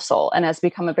beautiful soul and has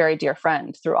become a very dear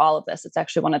friend through all of this. It's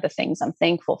actually one of the things I'm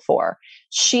thankful for.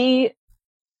 She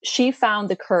found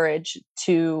the courage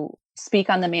to speak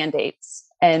on the mandates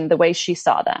and the way she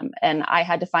saw them. And I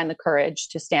had to find the courage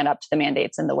to stand up to the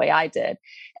mandates in the way I did.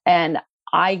 And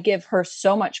I give her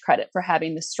so much credit for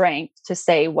having the strength to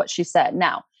say what she said.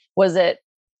 Now, was it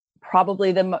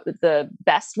probably the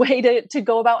best way to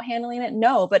go about handling it?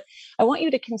 No, but I want you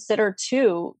to consider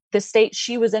too, the state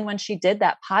she was in when she did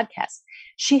that podcast.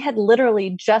 She had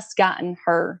literally just gotten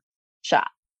her shot.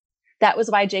 That was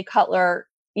why Jay Cutler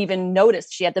even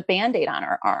noticed she had the Band-Aid on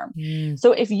her arm.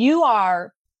 So if you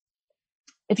are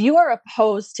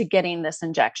opposed to getting this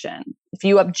injection, if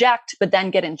you object, but then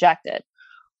get injected,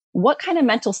 what kind of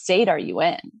mental state are you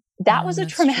in? That was a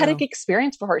traumatic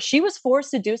experience for her. She was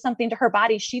forced to do something to her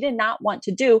body she did not want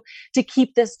to do to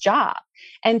keep this job.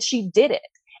 And she did it.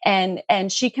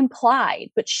 And she complied,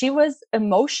 but she was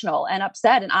emotional and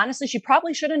upset. And honestly, she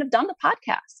probably shouldn't have done the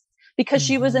podcast because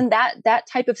she was in that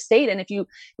type of state. And if you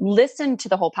listen to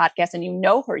the whole podcast and you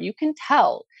know her, you can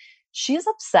tell she's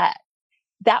upset.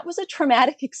 That was a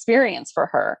traumatic experience for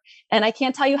her. And I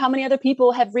can't tell you how many other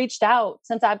people have reached out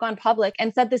since I've gone public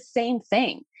and said the same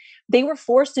thing. They were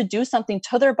forced to do something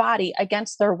to their body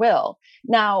against their will.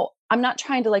 Now, I'm not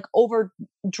trying to like over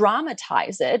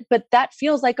dramatize it, but that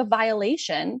feels like a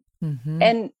violation.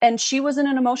 And she was in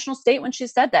an emotional state when she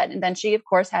said that. And then she, of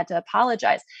course, had to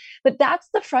apologize. But that's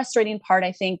the frustrating part,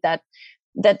 I think,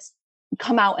 that's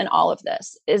come out in all of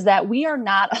this, is that we are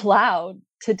not allowed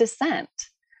to dissent.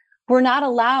 We're not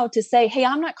allowed to say, hey,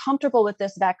 I'm not comfortable with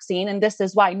this vaccine and this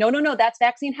is why. No, that's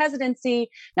vaccine hesitancy.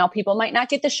 Now people might not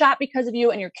get the shot because of you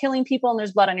and you're killing people and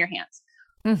there's blood on your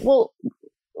hands. Well,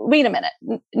 wait a minute.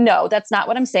 No, that's not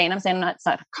what I'm saying. I'm saying it's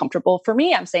not comfortable for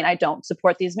me. I'm saying I don't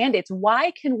support these mandates.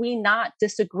 Why can we not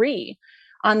disagree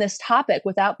on this topic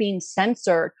without being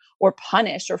censored or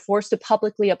punished or forced to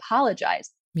publicly apologize?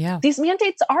 Yeah. These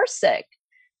mandates are sick.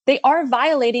 They are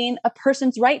violating a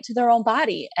person's right to their own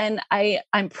body. And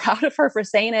I'm proud of her for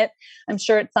saying it. I'm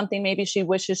sure it's something maybe she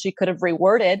wishes she could have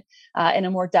reworded in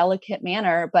a more delicate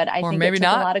manner, but I think it took a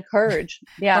lot of courage.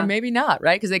 Yeah. Or maybe not,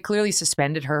 right? Because they clearly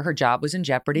suspended her. Her job was in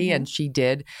jeopardy and she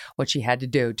did what she had to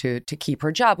do to keep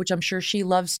her job, which I'm sure she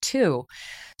loves too.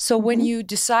 So when you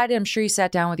decided, I'm sure you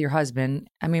sat down with your husband.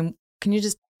 I mean,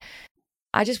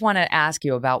 I just want to ask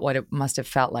you about what it must have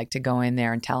felt like to go in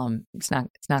there and tell him it's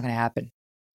not going to happen.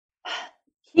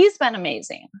 He's been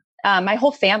amazing. My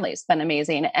whole family's been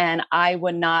amazing. And I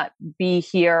would not be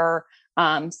here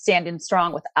standing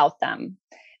strong without them.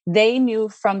 They knew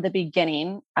from the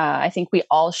beginning, I think we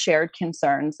all shared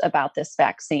concerns about this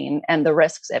vaccine and the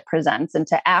risks it presents. And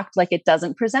to act like it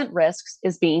doesn't present risks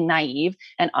is being naive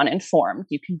and uninformed.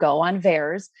 You can go on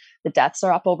VAERS. The deaths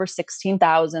are up over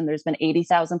 16,000. There's been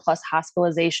 80,000 plus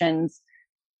hospitalizations.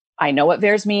 I know what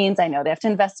VAERS means. I know they have to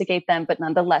investigate them, but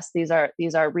nonetheless, these are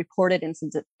reported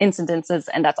incidences,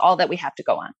 and that's all that we have to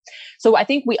go on. So I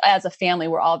think we, as a family,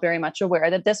 we're all very much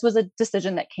aware that this was a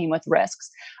decision that came with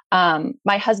risks.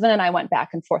 My husband and I went back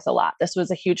and forth a lot. This was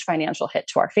a huge financial hit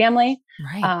to our family,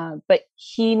 right. But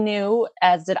he knew,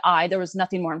 as did I, there was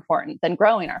nothing more important than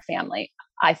growing our family.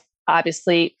 I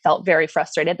obviously felt very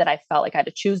frustrated that I felt like I had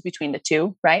to choose between the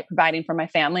two, right? Providing for my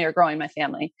family or growing my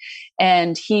family.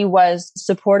 And he was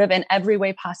supportive in every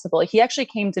way possible. He actually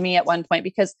came to me at one point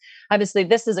because obviously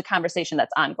this is a conversation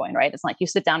that's ongoing, right? It's like you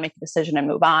sit down, make a decision and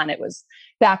move on. It was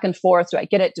back and forth. Do I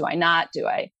get it? Do I not?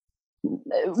 It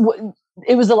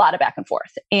was a lot of back and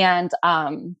forth. And,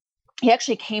 he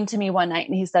actually came to me one night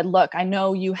and he said, look, I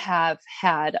know you have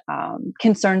had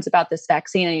concerns about this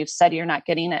vaccine and you've said you're not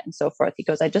getting it and so forth. He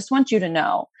goes, I just want you to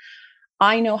know,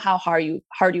 I know how hard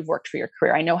you've worked for your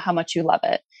career. I know how much you love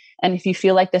it. And if you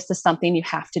feel like this is something you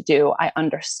have to do, I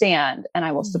understand. And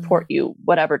I will support you,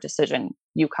 whatever decision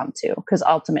you come to, because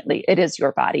ultimately it is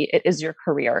your body. It is your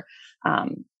career.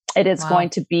 It is going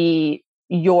to be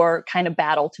your kind of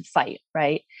battle to fight.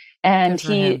 Right. And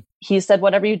he said,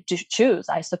 whatever you choose,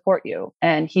 I support you.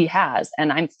 And he has.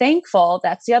 And I'm thankful.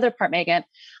 That's the other part, Megan.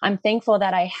 I'm thankful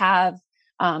that I have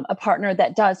a partner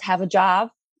that does have a job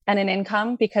and an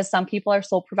income, because some people are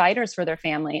sole providers for their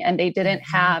family and they didn't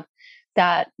have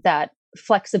that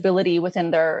flexibility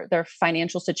within their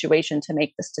financial situation to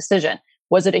make this decision.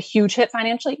 Was it a huge hit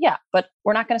financially? Yeah, but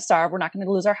we're not going to starve. We're not going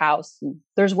to lose our house.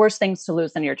 There's worse things to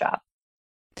lose than your job.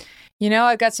 You know,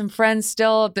 I've got some friends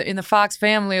still in the Fox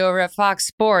family over at Fox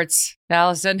Sports,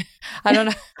 Allison. I don't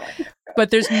know,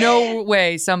 but there's no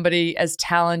way somebody as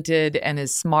talented and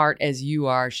as smart as you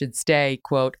are should stay,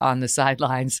 quote, on the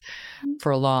sidelines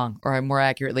for long. Or more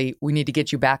accurately, we need to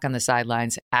get you back on the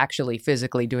sidelines, actually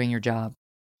physically doing your job.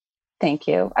 Thank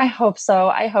you. I hope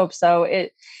so.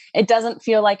 It doesn't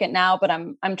feel like it now, but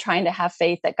I'm trying to have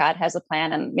faith that God has a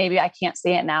plan, and maybe I can't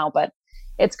see it now, but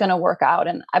it's going to work out.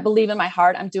 And I believe in my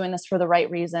heart, I'm doing this for the right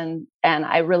reason. And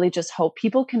I really just hope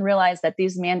people can realize that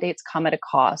these mandates come at a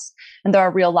cost and there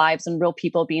are real lives and real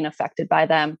people being affected by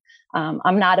them.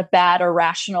 I'm not a bad or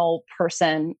rational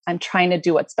person. I'm trying to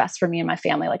do what's best for me and my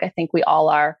family, like I think we all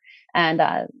are. And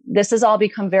this has all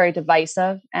become very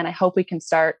divisive. And I hope we can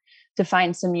start to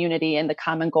find some unity in the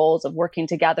common goals of working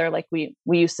together. Like we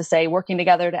used to say, working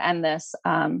together to end this.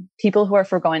 People who are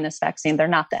forgoing this vaccine, they're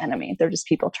not the enemy. They're just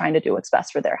people trying to do what's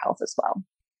best for their health as well.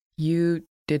 You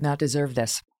did not deserve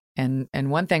this. And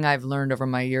one thing I've learned over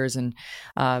my years and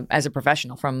as a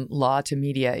professional from law to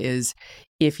media is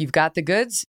if you've got the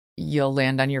goods, you'll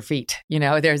land on your feet.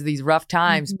 There's these rough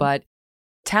times, but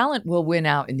talent will win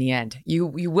out in the end. You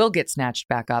will get snatched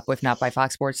back up, if not by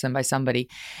Fox Sports, then by somebody,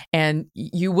 and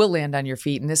you will land on your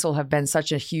feet. And this will have been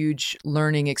such a huge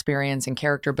learning experience and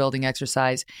character building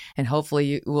exercise. And hopefully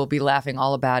you will be laughing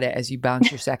all about it as you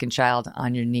bounce your second child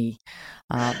on your knee,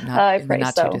 in the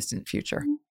not too distant future.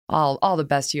 All the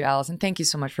best to you, Allison. Thank you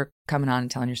so much for coming on and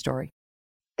telling your story.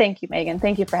 Thank you, Megan.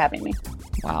 Thank you for having me.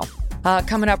 Wow.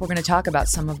 Coming up, we're going to talk about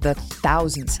some of the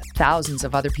thousands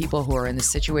of other people who are in the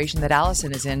situation that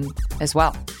Allison is in as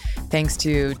well. Thanks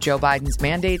to Joe Biden's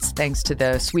mandates, thanks to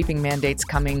the sweeping mandates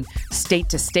coming state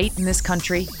to state in this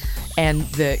country, and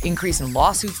the increase in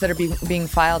lawsuits that are being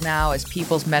filed now as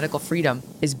people's medical freedom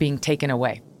is being taken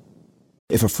away.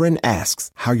 If a friend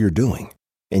asks how you're doing,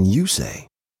 and you say,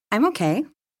 I'm okay.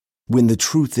 When the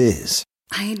truth is,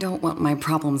 I don't want my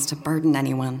problems to burden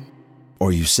anyone.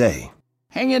 Or you say,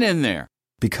 hang it in there.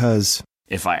 Because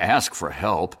if I ask for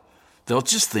help, they'll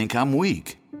just think I'm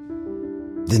weak.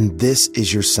 Then this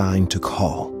is your sign to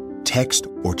call, text,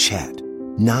 or chat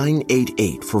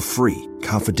 988 for free,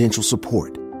 confidential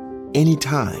support.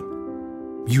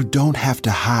 Anytime. You don't have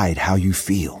to hide how you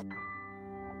feel.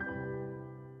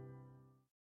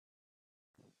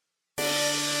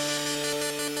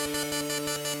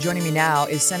 Joining me now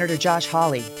is Senator Josh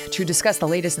Hawley to discuss the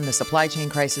latest in the supply chain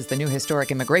crisis, the new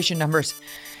historic immigration numbers,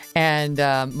 and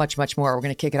much, much more. We're going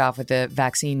to kick it off with the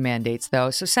vaccine mandates, though.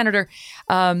 So, Senator,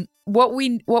 what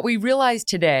we realized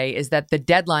today is that the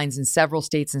deadlines in several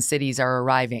states and cities are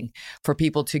arriving for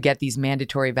people to get these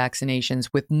mandatory vaccinations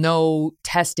with no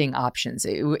testing options.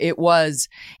 It was,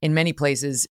 in many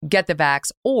places, get the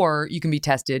vax, or you can be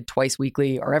tested twice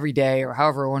weekly or every day or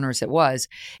however onerous it was.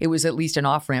 It was at least an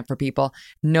off-ramp for people.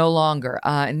 No longer.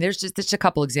 And there's just a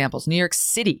couple examples. New York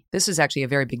City, this is actually a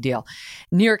very big deal.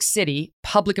 New York City,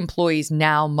 public employees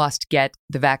now must get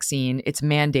the vaccine. It's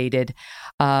mandated.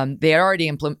 They had already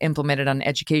implemented on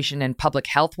education and public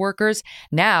health workers.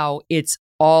 Now it's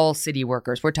all city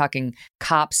workers. We're talking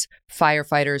cops,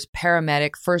 firefighters,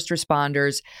 paramedic, first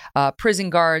responders,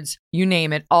 prison guards, you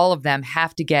name it. All of them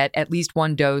have to get at least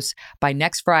one dose by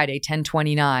next Friday,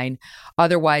 10/29.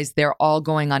 Otherwise, they're all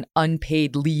going on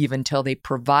unpaid leave until they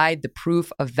provide the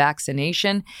proof of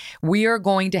vaccination. We are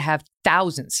going to have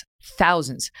thousands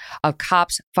of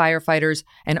cops, firefighters,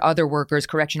 and other workers,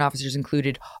 correction officers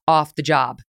included, off the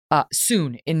job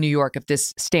soon in New York if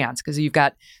this stands, because you've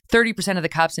got 30% of the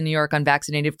cops in New York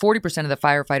unvaccinated, 40% of the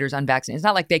firefighters unvaccinated. It's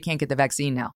not like they can't get the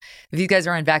vaccine now. If these guys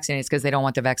are unvaccinated, it's because they don't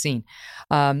want the vaccine.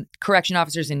 Correction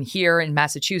officers in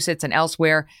Massachusetts and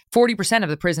elsewhere, 40% of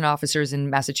the prison officers in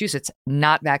Massachusetts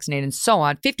not vaccinated, and so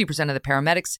on. 50% of the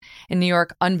paramedics in New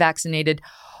York unvaccinated.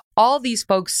 All these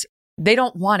folks, they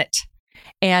don't want it.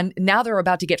 And now they're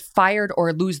about to get fired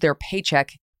or lose their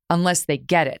paycheck unless they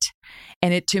get it.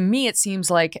 And to me, it seems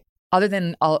like other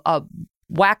than a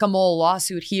whack-a-mole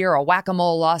lawsuit here, a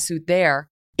whack-a-mole lawsuit there,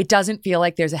 it doesn't feel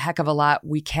like there's a heck of a lot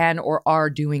we can or are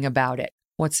doing about it.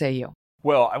 What say you?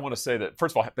 Well, I want to say that,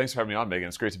 first of all, thanks for having me on, Megan.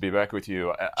 It's great to be back with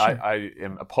you. Sure. I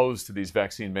am opposed to these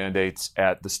vaccine mandates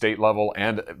at the state level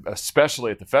and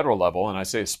especially at the federal level. And I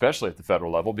say especially at the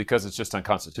federal level because it's just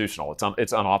unconstitutional.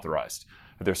 It's unauthorized.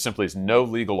 There simply is no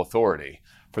legal authority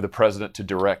for the president to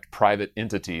direct private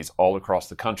entities all across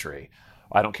the country.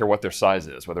 I don't care what their size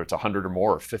is, whether it's 100 or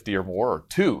more, or 50 or more, or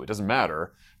 2, it doesn't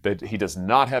matter. That he does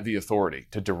not have the authority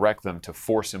to direct them to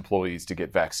force employees to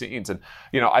get vaccines. And,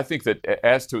 I think that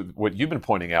as to what you've been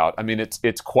pointing out, I mean,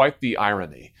 it's quite the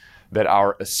irony that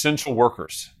our essential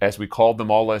workers, as we called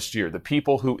them all last year, the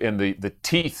people who in the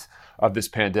teeth of this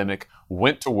pandemic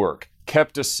went to work,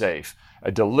 kept us safe,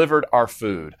 delivered our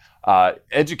food,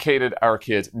 educated our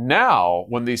kids. Now,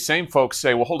 when these same folks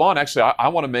say, well, hold on, actually, I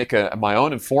want to make my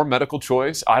own informed medical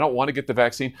choice. I don't want to get the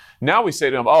vaccine. Now we say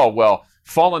to them, oh, well,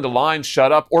 fall into line,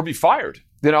 shut up, or be fired.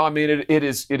 It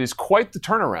is quite the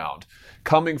turnaround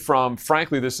coming from,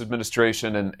 frankly, this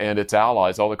administration and its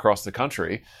allies all across the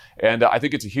country. And I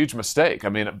think it's a huge mistake. I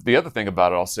mean, the other thing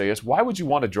about it I'll say is, why would you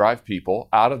want to drive people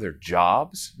out of their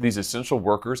jobs, these essential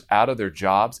workers out of their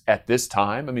jobs at this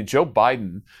time? I mean, Joe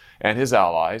Biden and his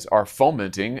allies are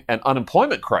fomenting an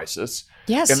unemployment crisis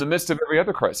in the midst of every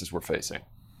other crisis we're facing.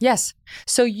 Yes.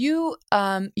 So you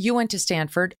went to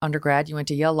Stanford undergrad. You went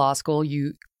to Yale Law School.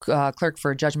 You clerked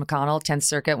for Judge McConnell, 10th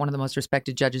Circuit, one of the most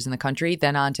respected judges in the country,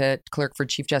 then on to clerk for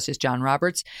Chief Justice John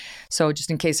Roberts. So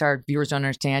just in case our viewers don't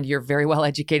understand, you're very well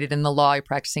educated in the law. You're a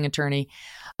practicing attorney.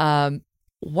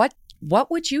 What what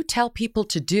would you tell people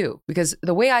to do? Because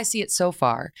the way I see it so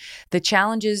far, the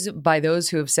challenges by those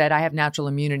who have said, I have natural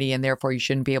immunity and therefore you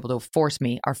shouldn't be able to force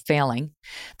me, are failing.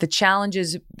 The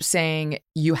challenges saying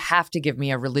you have to give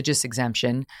me a religious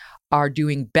exemption are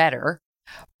doing better.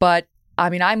 But I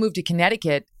mean, I moved to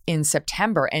Connecticut in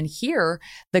September, and here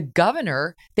the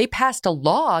governor, they passed a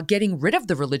law getting rid of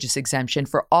the religious exemption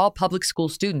for all public school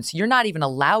students. You're not even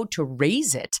allowed to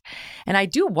raise it. And I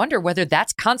do wonder whether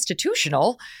that's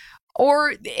constitutional,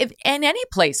 or if in any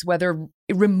place, whether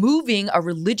removing a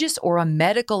religious or a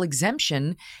medical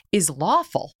exemption is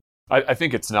lawful. I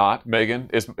think it's not, Megan,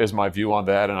 is my view on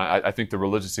that. And I think the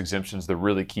religious exemption is the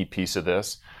really key piece of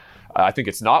this. I think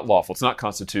it's not lawful. It's not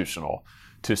constitutional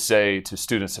to say to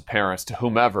students, to parents, to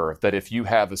whomever, that if you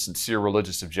have a sincere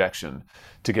religious objection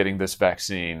to getting this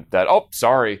vaccine, that, oh,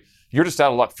 sorry, you're just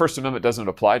out of luck. First Amendment doesn't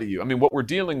apply to you. I mean, what we're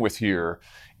dealing with here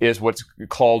is what's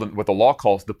called, what the law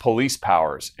calls the police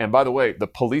powers. And by the way, the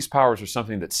police powers are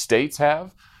something that states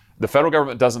have. The federal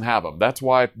government doesn't have them. That's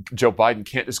why Joe Biden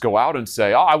can't just go out and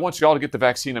say, oh, I want you all to get the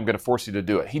vaccine. I'm going to force you to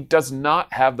do it. He does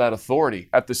not have that authority.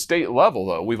 At the state level,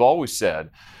 though, we've always said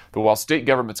that while state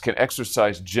governments can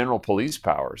exercise general police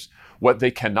powers, what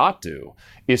they cannot do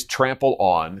is trample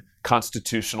on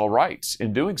constitutional rights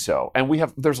in doing so. And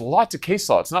there's lots of case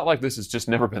law. It's not like this has just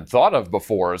never been thought of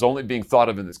before, is only being thought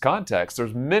of in this context.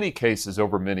 There's many cases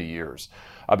over many years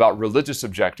about religious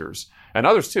objectors, and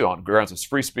others too, on grounds of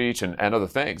free speech and other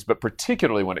things, but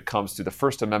particularly when it comes to the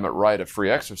First Amendment right of free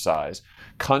exercise,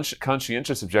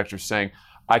 conscientious objectors saying,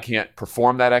 I can't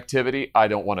perform that activity, I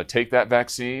don't want to take that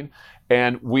vaccine.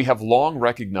 And we have long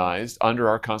recognized under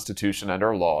our Constitution and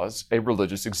our laws a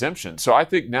religious exemption. So I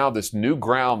think now this new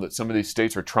ground that some of these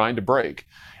states are trying to break,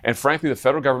 and frankly, the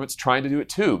federal government's trying to do it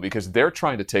too, because they're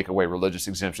trying to take away religious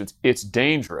exemptions. It's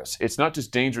dangerous. It's not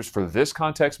just dangerous for this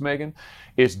context, Megan.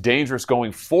 It's dangerous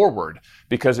going forward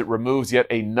because it removes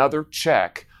yet another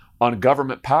check on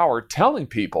government power telling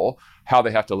people how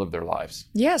they have to live their lives.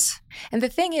 Yes. And the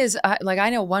thing is, I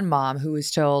know one mom who was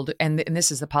told, and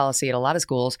this is the policy at a lot of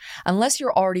schools, unless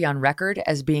you're already on record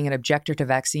as being an objector to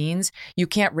vaccines, you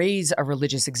can't raise a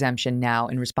religious exemption now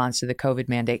in response to the COVID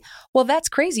mandate. Well, that's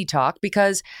crazy talk,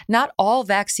 because not all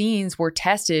vaccines were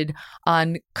tested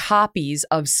on copies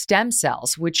of stem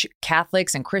cells, which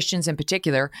Catholics and Christians in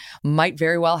particular might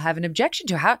very well have an objection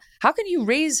to. How can you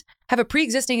have a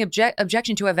pre-existing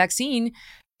objection to a vaccine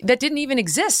that didn't even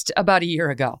exist about a year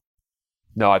ago?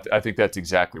 No, I think that's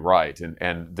exactly right.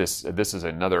 And this is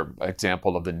another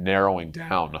example of the narrowing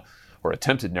down or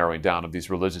attempted narrowing down of these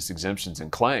religious exemptions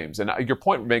and claims. And your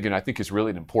point, Megan, I think is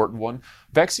really an important one.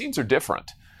 Vaccines are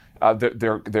different.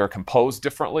 They're composed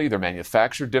differently. They're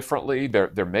manufactured differently.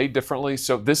 They're made differently.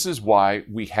 So this is why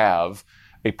we have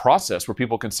a process where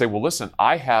people can say, well, listen,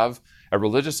 I have a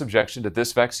religious objection to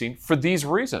this vaccine for these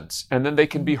reasons, and then they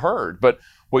can be heard. But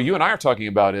what you and I are talking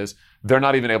about is they're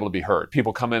not even able to be heard.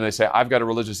 People come in and they say, I've got a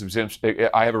religious exemption,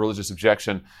 I have a religious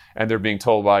objection, and they're being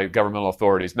told by governmental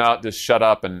authorities, no, just shut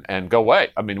up and go away.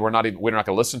 I mean, we're not going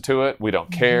to listen to it. We don't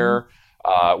care.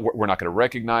 We're not going to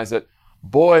recognize it.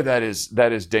 Boy, that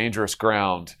is dangerous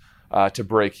ground to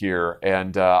break here.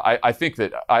 And I think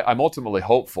that I'm ultimately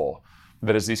hopeful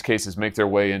that as these cases make their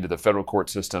way into the federal court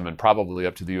system and probably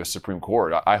up to the U.S. Supreme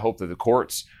Court, I hope that the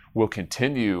courts will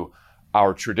continue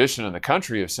our tradition in the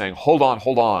country of saying, hold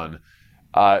on.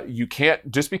 You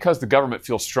can't, just because the government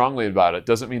feels strongly about it,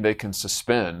 doesn't mean they can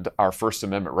suspend our First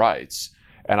Amendment rights.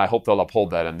 And I hope they'll uphold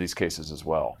that in these cases as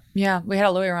well. Yeah, we had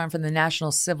a lawyer on from the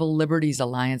National Civil Liberties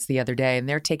Alliance the other day, and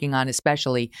they're taking on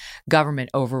especially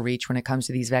government overreach when it comes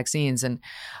to these vaccines. And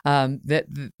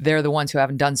they're the ones who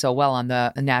haven't done so well on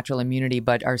the natural immunity,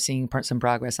 but are seeing some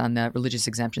progress on the religious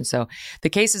exemption. So the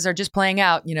cases are just playing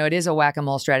out. You know, it is a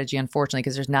whack-a-mole strategy, unfortunately,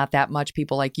 because there's not that much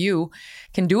people like you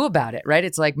can do about it, right?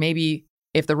 It's like maybe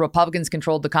if the Republicans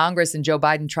controlled the Congress and Joe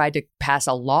Biden tried to pass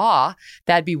a law,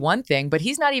 that'd be one thing. But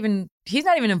he's not even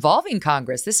involving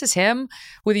Congress. This is him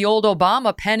with the old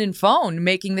Obama pen and phone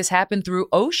making this happen through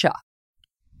OSHA.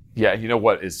 Yeah, you know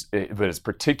what is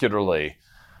particularly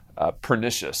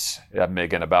pernicious,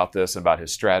 Megan, about this, about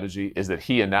his strategy, is that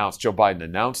Joe Biden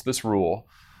announced this rule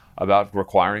about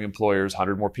requiring employers,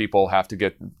 100 more people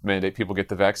mandate people get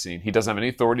the vaccine. He doesn't have any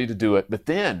authority to do it. But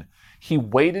then he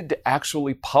waited to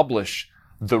actually publish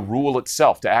the rule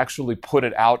itself, to actually put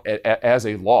it out as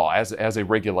a law, as a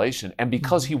regulation. And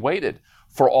because he waited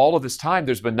for all of this time,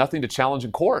 there's been nothing to challenge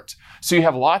in court. So you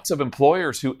have lots of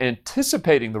employers who,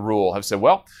 anticipating the rule, have said,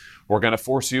 well, we're going to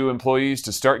force you employees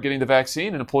to start getting the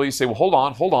vaccine. And employees say, well, hold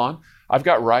on. I've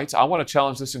got rights. I want to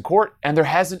challenge this in court. And there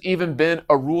hasn't even been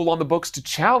a rule on the books to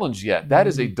challenge yet. That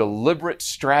is a deliberate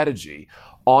strategy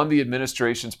on the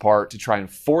administration's part to try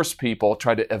and force people,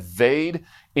 try to evade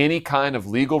any kind of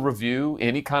legal review,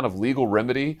 any kind of legal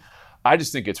remedy. I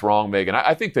just think it's wrong, Megan.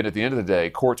 I think that at the end of the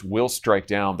day, courts will strike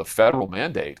down the federal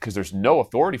mandate because there's no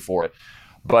authority for it.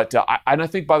 But I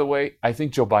think, by the way, I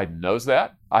think Joe Biden knows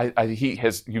that.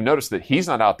 You notice that he's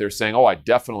not out there saying, "Oh, I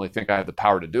definitely think I have the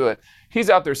power to do it." He's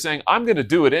out there saying, "I'm going to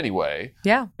do it anyway."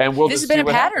 Yeah, and this has been a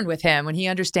pattern with him when he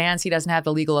understands he doesn't have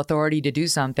the legal authority to do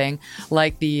something,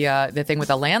 like the thing with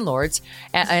the landlords,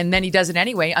 and then he does it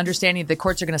anyway, understanding the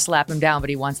courts are going to slap him down,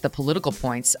 but he wants the political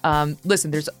points.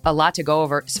 Listen, there's a lot to go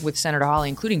over with Senator Hawley,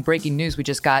 including breaking news we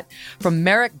just got from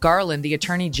Merrick Garland, the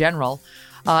Attorney General.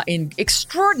 In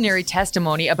extraordinary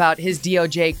testimony about his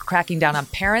DOJ cracking down on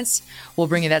parents. We'll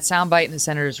bring you that soundbite and the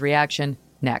senator's reaction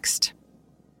next.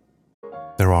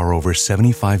 There are over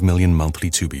 75 million monthly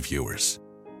Tubi viewers.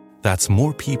 That's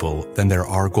more people than there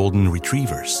are golden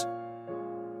retrievers.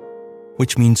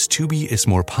 Which means Tubi is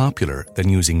more popular than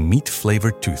using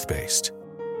meat-flavored toothpaste.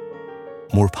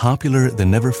 More popular than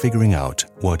never figuring out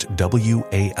what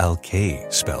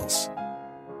WALK spells.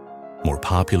 More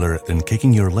popular than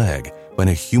kicking your leg when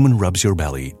a human rubs your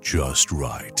belly just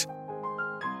right.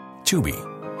 Tubi,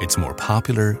 it's more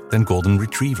popular than golden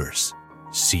retrievers.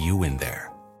 See you in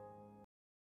there.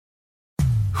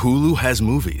 Hulu has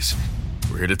movies.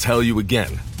 We're here to tell you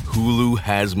again, Hulu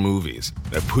has movies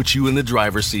that put you in the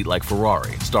driver's seat like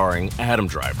Ferrari, starring Adam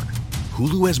Driver.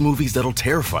 Hulu has movies that'll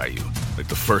terrify you, like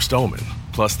The First Omen,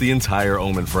 plus the entire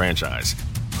Omen franchise.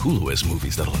 Hulu has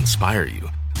movies that'll inspire you,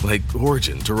 like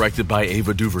Origin, directed by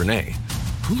Ava DuVernay.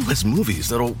 Hulu has movies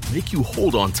that'll make you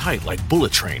hold on tight, like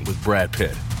Bullet Train with Brad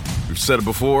Pitt. We've said it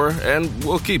before, and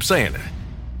we'll keep saying it.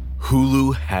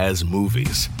 Hulu has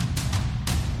movies.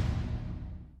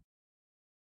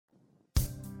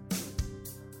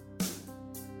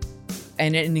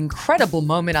 And an incredible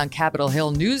moment on Capitol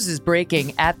Hill. News is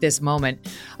breaking at this moment.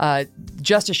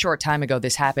 Just a short time ago,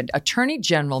 this happened. Attorney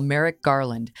General Merrick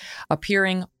Garland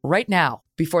appearing right now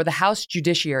before the House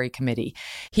Judiciary Committee.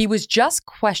 He was just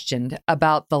questioned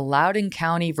about the Loudoun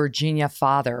County, Virginia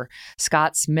father,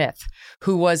 Scott Smith,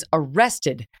 who was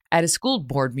arrested at a school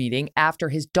board meeting after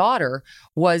his daughter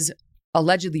was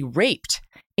allegedly raped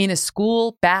in a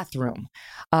school bathroom.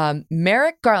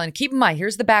 Merrick Garland, keep in mind,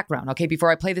 here's the background, okay,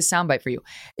 before I play this soundbite for you.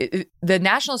 The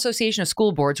National Association of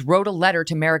School Boards wrote a letter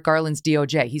to Merrick Garland's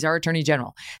DOJ, he's our Attorney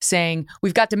General, saying,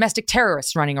 we've got domestic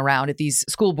terrorists running around at these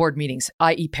school board meetings,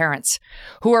 i.e. parents,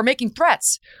 who are making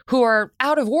threats, who are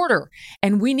out of order,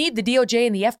 and we need the DOJ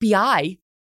and the FBI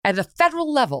at the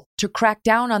federal level to crack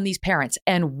down on these parents.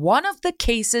 And one of the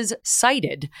cases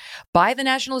cited by the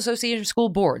National Association of School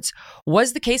Boards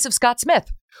was the case of Scott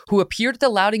Smith, who appeared at the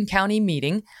Loudoun County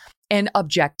meeting and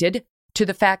objected to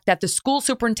the fact that the school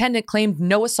superintendent claimed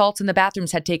no assaults in the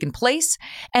bathrooms had taken place.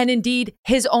 And indeed,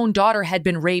 his own daughter had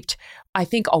been raped, I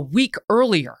think, a week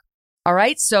earlier. All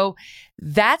right. So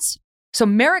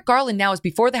Merrick Garland now is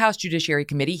before the House Judiciary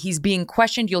Committee. He's being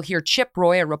questioned. You'll hear Chip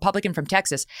Roy, a Republican from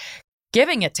Texas,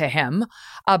 giving it to him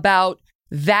about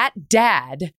that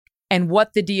dad and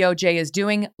what the DOJ is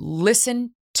doing.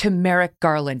 Listen to Merrick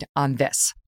Garland on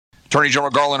this. Attorney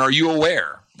General Garland, are you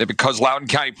aware that because Loudoun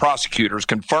County prosecutors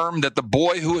confirmed that the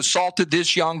boy who assaulted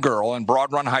this young girl in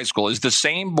Broad Run High School is the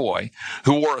same boy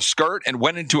who wore a skirt and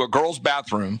went into a girl's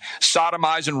bathroom,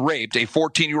 sodomized and raped a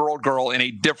 14-year-old girl in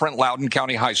a different Loudoun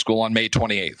County high school on May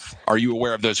 28th? Are you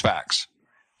aware of those facts?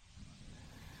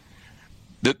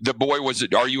 The boy was,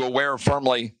 are you aware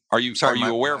firmly, are you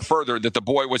aware further that the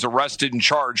boy was arrested and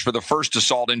charged for the first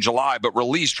assault in July, but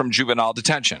released from juvenile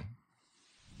detention?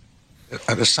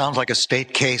 This sounds like a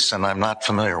state case, and I'm not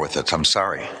familiar with it. I'm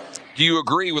sorry. Do you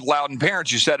agree with Loudoun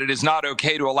parents? You said it is not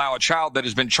okay to allow a child that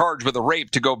has been charged with a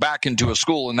rape to go back into a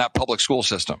school in that public school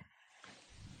system.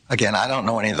 Again, I don't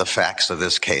know any of the facts of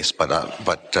this case, but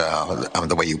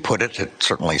the way you put it, it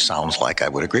certainly sounds like I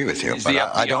would agree with you. But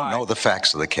I don't know the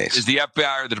facts of the case. Is the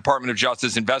FBI or the Department of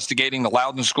Justice investigating the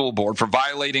Loudoun School Board for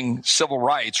violating civil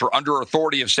rights or under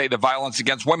authority of, say, the Violence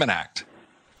Against Women Act?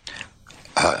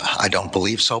 I don't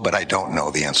believe so, but I don't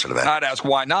know the answer to that. I'd ask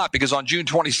why not, because on June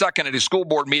 22nd at a school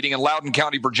board meeting in Loudoun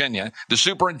County, Virginia, the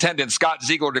superintendent, Scott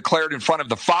Ziegler, declared in front of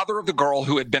the father of the girl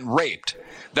who had been raped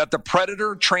that the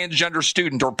predator, transgender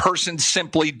student, or person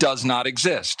simply does not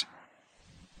exist.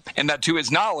 And that to his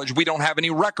knowledge, we don't have any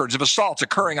records of assaults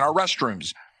occurring in our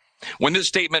restrooms. When this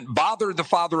statement bothered the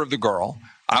father of the girl,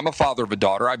 I'm a father of a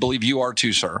daughter, I believe you are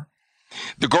too, sir,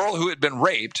 the girl who had been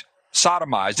raped,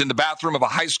 sodomized in the bathroom of a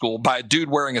high school by a dude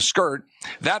wearing a skirt,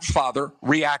 that father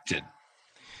reacted.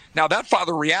 Now, that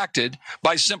father reacted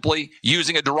by simply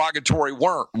using a derogatory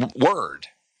word.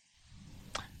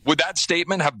 Would that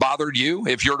statement have bothered you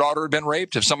if your daughter had been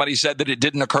raped, if somebody said that it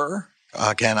didn't occur?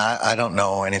 Again, I don't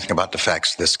know anything about the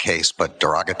facts of this case, but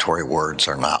derogatory words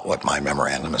are not what my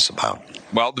memorandum is about.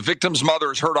 Well, the victim's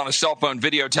mother is heard on a cell phone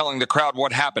video telling the crowd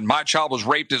what happened. My child was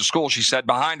raped at school, she said.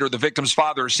 Behind her, the victim's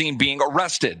father is seen being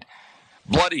arrested,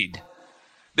 bloodied.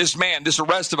 This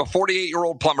arrest of a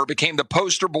 48-year-old plumber became the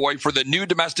poster boy for the new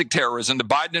domestic terrorism the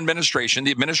Biden administration,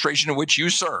 the administration in which you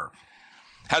serve,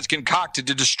 has concocted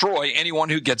to destroy anyone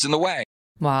who gets in the way.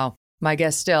 Wow. My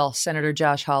guest still, Senator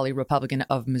Josh Hawley, Republican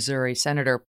of Missouri.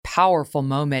 Senator, powerful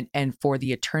moment. And for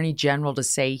the Attorney General to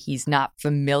say he's not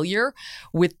familiar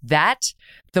with that,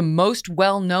 the most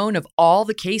well-known of all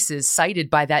the cases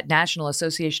cited by that National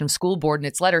Association of School Board in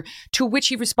its letter, to which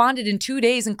he responded in 2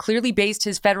 days and clearly based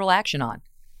his federal action on.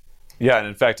 Yeah, and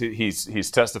in fact,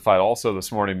 he's testified also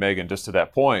this morning, Megan, just to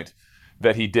that point,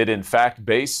 that he did in fact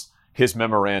base his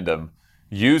memorandum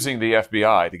using the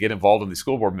FBI to get involved in the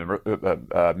school board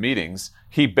meetings.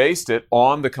 He based it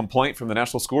on the complaint from the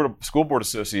National School Board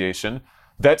Association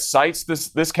that cites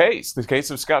this case, the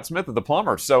case of Scott Smith of the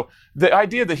plumber. So the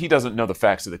idea that he doesn't know the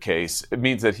facts of the case, it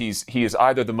means that he is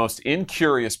either the most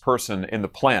incurious person in the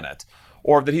planet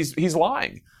or that he's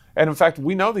lying. And in fact,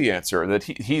 we know the answer, that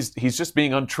he's just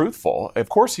being untruthful. Of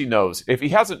course he knows. If he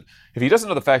doesn't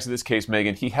know the facts of this case,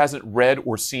 Megan, he hasn't read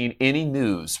or seen any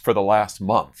news for the last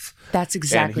month. That's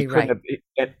exactly right.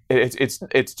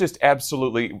 It's just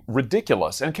absolutely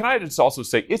ridiculous. And can I just also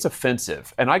say it's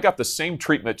offensive? And I got the same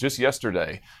treatment just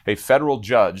yesterday, a federal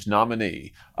judge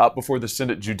nominee up before the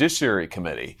Senate Judiciary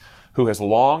Committee, who has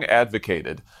long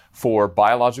advocated for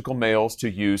biological males to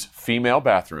use female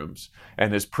bathrooms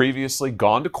and has previously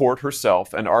gone to court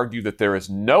herself and argued that there is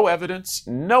no evidence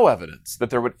that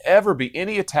there would ever be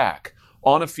any attack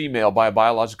on a female by a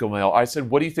biological male. I said,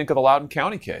 what do you think of the Loudoun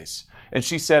County case? And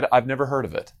she said, I've never heard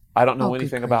of it. I don't know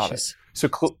anything about it. So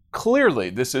clearly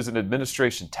this is an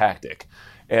administration tactic,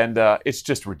 and it's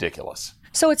just ridiculous.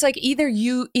 So it's like either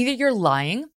you're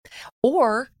lying,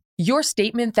 or your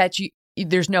statement that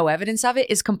there's no evidence of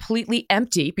it is completely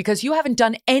empty because you haven't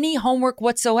done any homework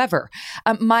whatsoever.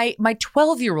 My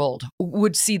 12-year-old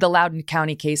would see the Loudoun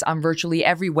County case on virtually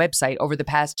every website over the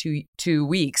past two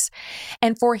weeks.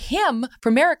 And for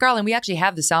Merrick Garland, we actually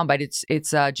have the soundbite.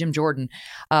 It's Jim Jordan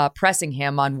pressing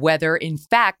him on whether, in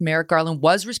fact, Merrick Garland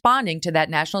was responding to that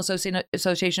National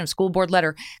Association of School Board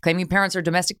letter claiming parents are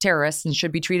domestic terrorists and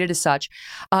should be treated as such,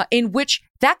 in which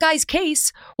that guy's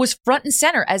case was front and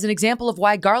center as an example of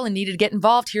why Garland needed to get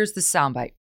involved. Here's the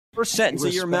soundbite. First sentence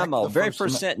of your memo, very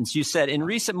first sentence, you said, in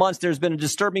recent months, there's been a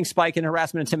disturbing spike in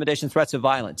harassment, intimidation, threats of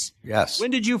violence. Yes.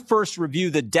 When did you first review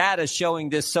the data showing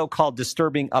this so-called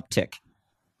disturbing uptick?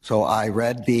 So I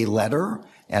read the letter,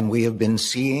 and we have been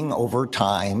seeing over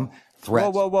time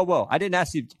threats. Whoa. I didn't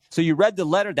ask you. So you read the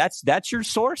letter. That's your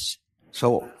source?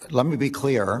 So let me be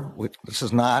clear. This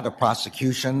is not a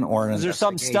prosecution or an investigation. Is there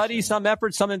some study, some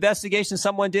effort, some investigation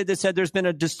someone did that said there's been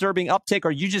a disturbing uptick,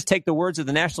 or you just take the words of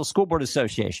the National School Board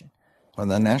Association? Well,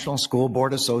 the National School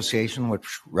Board Association, which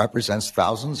represents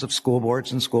thousands of school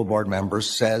boards and school board members,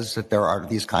 says that there are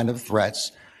these kind of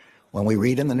threats. When we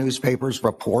read in the newspapers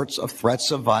reports of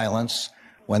threats of violence,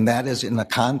 when that is in the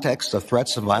context of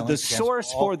threats of violence. The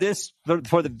source for this,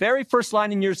 for the very first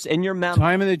line in your memo.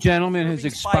 Time of the gentleman has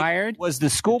expired. Was the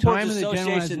School Board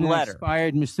Association letter.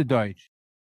 Expired, Mr. Deutsch.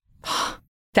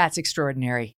 That's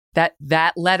extraordinary.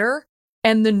 That letter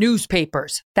and the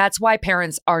newspapers. That's why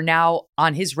parents are now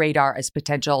on his radar as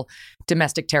potential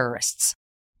domestic terrorists.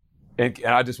 And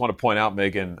I just want to point out,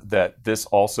 Megan, that this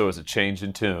also is a change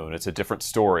in tune. It's a different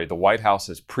story. The White House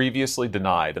has previously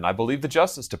denied, and I believe the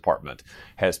Justice Department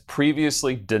has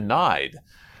previously denied,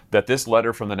 that this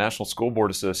letter from the National School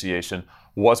Board Association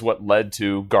was what led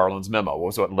to Garland's memo,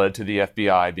 was what led to the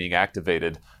FBI being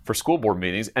activated for school board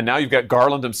meetings. And now you've got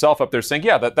Garland himself up there saying,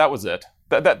 yeah, that was it.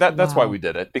 That's why we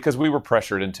did it, because we were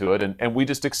pressured into it, and we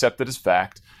just accepted as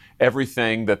fact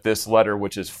everything that this letter,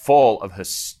 which is full of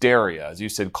hysteria, as you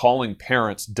said, calling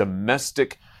parents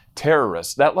domestic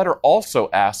terrorists. That letter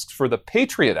also asks for the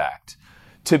Patriot Act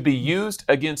to be used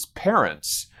against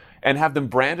parents and have them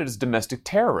branded as domestic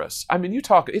terrorists. I mean,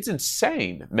 it's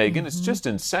insane, Megan. Mm-hmm. It's just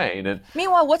insane. And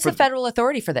meanwhile, what's the federal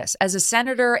authority for this? As a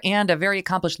senator and a very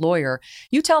accomplished lawyer,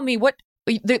 you tell me what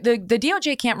the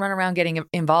DOJ can't run around getting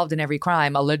involved in every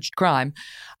crime, alleged crime.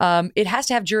 It has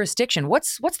to have jurisdiction.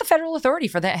 What's the federal authority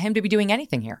for him to be doing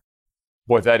anything here?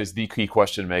 Boy, that is the key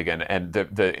question, Megan. And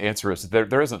the answer is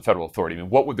there isn't federal authority. I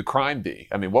mean, what would the crime be?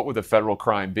 I mean, what would the federal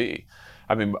crime be?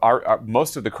 I mean,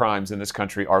 most of the crimes in this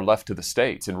country are left to the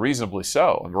states, and reasonably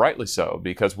so, and rightly so,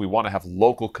 because we want to have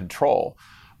local control.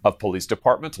 of police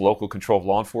departments, local control of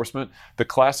law enforcement. The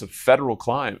class of federal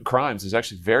crimes is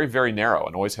actually very, very narrow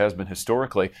and always has been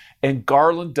historically. And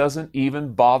Garland doesn't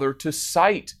even bother to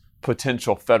cite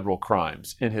potential federal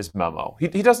crimes in his memo.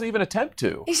 He doesn't even attempt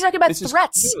to. He's talking about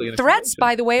threats. Threats,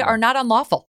 by the way, are not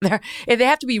unlawful. They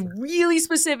have to be really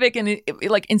specific and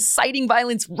like inciting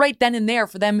violence right then and there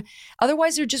for them.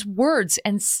 Otherwise, they're just words.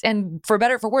 And for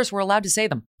better or for worse, we're allowed to say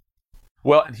them.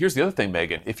 Well, and here's the other thing,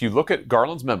 Megan. If you look at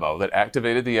Garland's memo that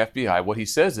activated the FBI, what he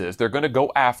says is they're going to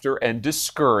go after and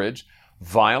discourage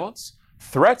violence,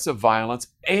 threats of violence,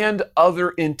 and other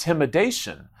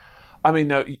intimidation. I mean,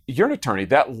 now, you're an attorney.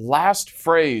 That last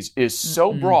phrase is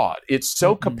so broad. It's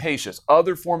so capacious.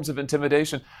 Other forms of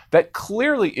intimidation that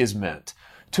clearly is meant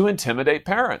to intimidate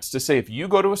parents, to say if you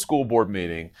go to a school board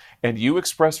meeting and you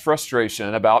express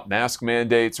frustration about mask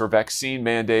mandates or vaccine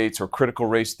mandates or critical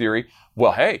race theory,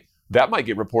 well, hey, that might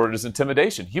get reported as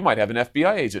intimidation. You might have an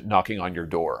FBI agent knocking on your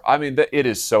door. I mean, it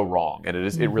is so wrong, and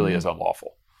it really is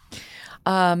unlawful.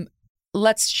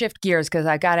 Let's shift gears because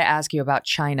I got to ask you about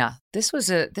China. This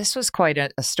was quite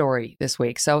a story this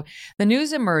week. So the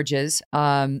news emerges,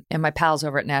 and my pals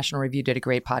over at National Review did a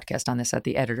great podcast on this. At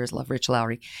the editors love Rich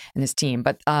Lowry and his team.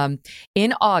 But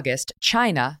in August,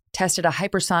 China tested a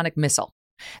hypersonic missile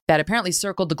that apparently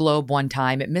circled the globe one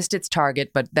time. It missed its target,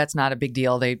 but that's not a big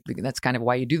deal. That's kind of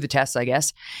why you do the tests, I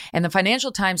guess. And the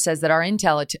Financial Times says that our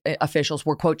intel officials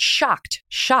were, quote, shocked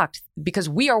because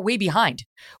we are way behind.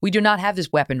 We do not have this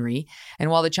weaponry.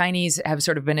 And while the Chinese have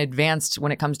sort of been advanced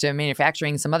when it comes to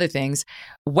manufacturing some other things,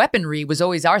 weaponry was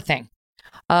always our thing.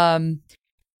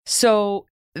 So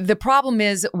the problem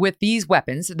is with these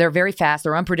weapons, they're very fast,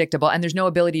 they're unpredictable, and there's no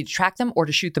ability to track them or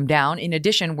to shoot them down. In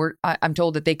addition, I'm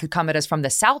told that they could come at us from the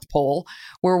South Pole,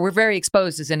 where we're very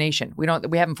exposed as a nation.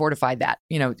 We haven't fortified that,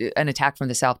 an attack from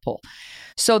the South Pole.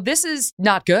 So this is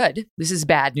not good. This is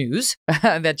bad news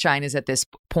that China's at this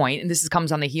point. And this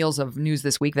comes on the heels of news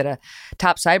this week that a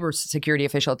top cybersecurity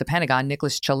official at the Pentagon,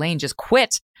 Nicholas Chalain, just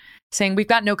quit, saying we've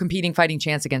got no competing fighting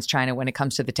chance against China when it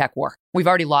comes to the tech war. We've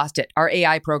already lost it. Our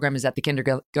AI program is at the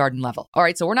kindergarten level. All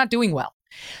right, so we're not doing well.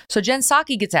 So Jen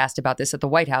Psaki gets asked about this at the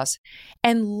White House,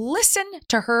 and listen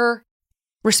to her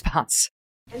response.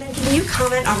 And then can you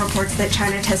comment on reports that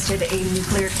China tested a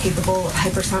nuclear-capable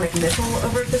hypersonic missile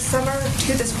over this summer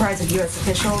to the surprise of U.S.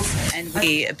 officials? And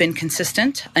we have been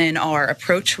consistent in our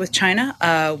approach with China.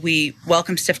 We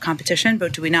welcome stiff competition,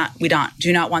 but do not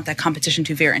want that competition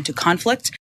to veer into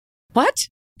conflict. What?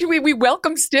 Do we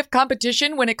welcome stiff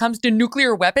competition when it comes to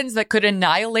nuclear weapons that could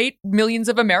annihilate millions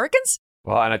of Americans?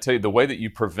 Well, and I tell you, the way that you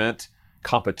prevent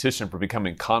competition from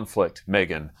becoming conflict,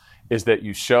 Megan, is that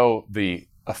you show the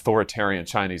authoritarian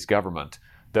Chinese government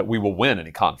that we will win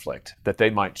any conflict that they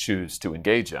might choose to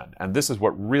engage in. And this is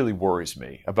what really worries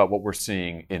me about what we're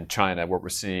seeing in China, what we're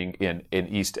seeing in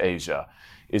East Asia,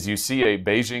 is you see a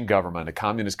Beijing government, a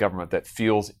communist government that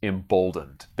feels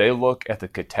emboldened. They look at the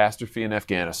catastrophe in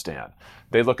Afghanistan.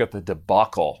 They look at the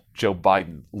debacle Joe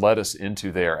Biden led us into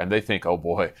there, and they think, oh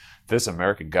boy, this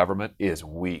American government is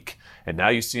weak. And now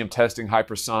you see them testing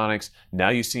hypersonics. Now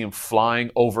you see them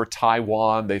flying over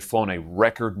Taiwan. They've flown a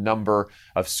record number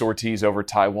of sorties over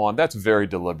Taiwan. That's very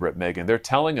deliberate, Megan. They're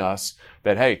telling us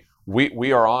that, hey,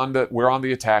 we're on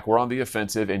the attack, we're on the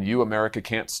offensive, and you, America,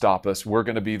 can't stop us. We're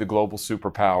going to be the global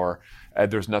superpower,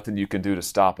 and there's nothing you can do to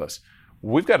stop us.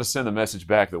 We've got to send the message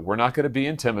back that we're not going to be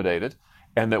intimidated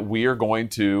and that we are going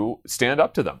to stand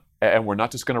up to them. And we're not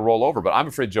just going to roll over. But I'm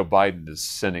afraid Joe Biden is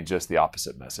sending just the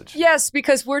opposite message. Yes,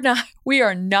 because we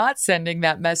are not sending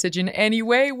that message in any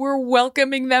way. We're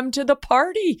welcoming them to the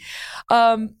party.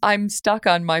 I'm stuck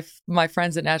on my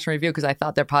friends at National Review because I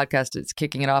thought their podcast is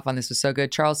kicking it off on this was so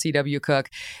good. Charles C.W. Cook,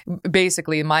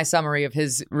 basically my summary of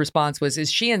his response was,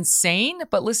 is she insane?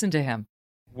 But listen to him.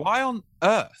 Why on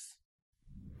earth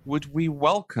would we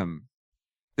welcome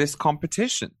this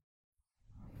competition?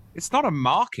 It's not a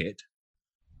market.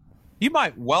 You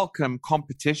might welcome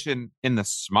competition in the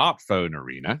smartphone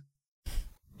arena.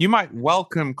 You might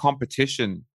welcome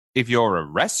competition if you're a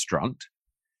restaurant.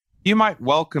 You might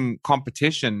welcome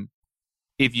competition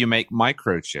if you make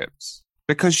microchips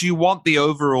because you want the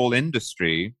overall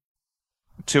industry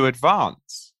to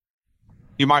advance.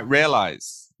 You might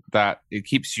realize that it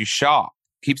keeps you sharp,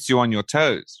 keeps you on your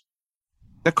toes.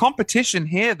 The competition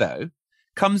here, though,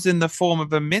 comes in the form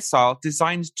of a missile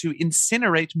designed to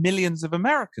incinerate millions of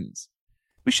Americans.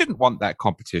 We shouldn't want that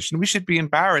competition. We should be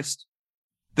embarrassed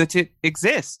that it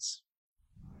exists.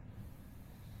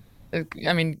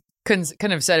 I mean, couldn't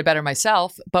have said it better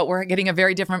myself, but we're getting a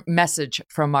very different message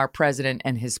from our president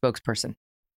and his spokesperson.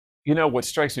 You know, what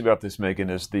strikes me about this,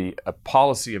 Megan, is the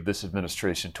policy of this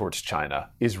administration towards China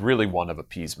is really one of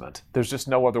appeasement. There's just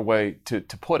no other way to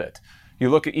put it. You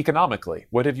look at economically.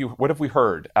 What have we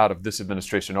heard out of this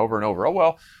administration over and over? Oh,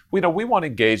 well, we want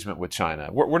engagement with China.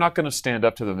 We're not going to stand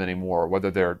up to them anymore, whether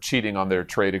they're cheating on their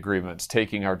trade agreements,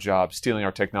 taking our jobs, stealing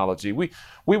our technology. We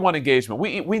want engagement.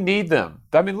 We need them.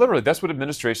 I mean, literally, that's what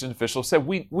administration officials said.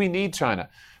 We need China.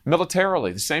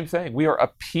 Militarily, the same thing. We are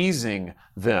appeasing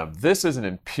them. This is an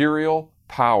imperial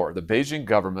power. The Beijing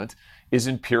government is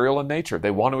imperial in nature.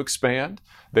 They want to expand.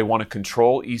 They want to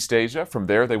control East Asia. From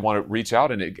there, they want to reach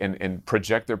out and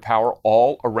project their power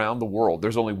all around the world.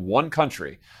 There's only one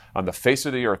country on the face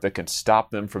of the earth that can stop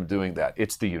them from doing that.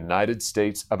 It's the United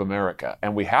States of America.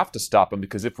 And we have to stop them,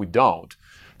 because if we don't,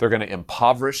 they're going to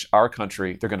impoverish our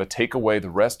country. They're going to take away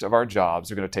the rest of our jobs.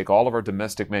 They're going to take all of our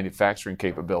domestic manufacturing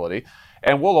capability.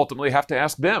 And we'll ultimately have to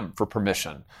ask them for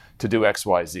permission to do X,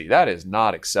 Y, Z. That is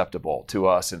not acceptable to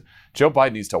us. And Joe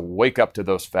Biden needs to wake up to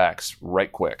those facts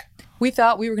right quick. We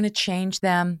thought we were going to change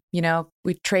them. You know,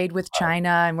 we trade with China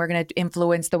and we're going to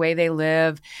influence the way they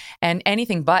live. And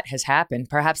anything but has happened.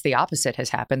 Perhaps the opposite has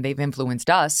happened. They've influenced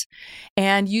us.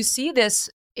 And you see this,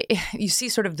 you see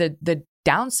sort of the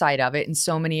downside of it in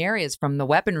so many areas, from the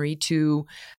weaponry to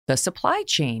the supply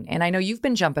chain. And I know you've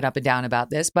been jumping up and down about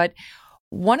this, but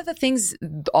one of the things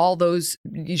all those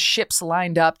ships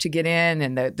lined up to get in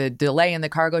and the delay in the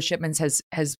cargo shipments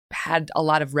has had a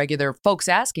lot of regular folks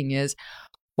asking is,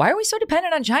 why are we so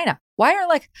dependent on China? Why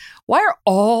are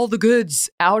all the goods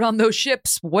out on those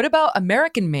ships? What about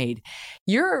American made?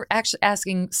 You're actually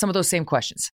asking some of those same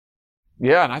questions.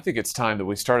 Yeah, and I think it's time that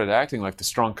we started acting like the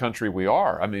strong country we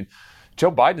are. I mean, Joe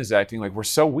Biden is acting like we're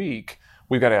so weak.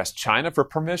 We've got to ask China for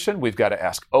permission. We've got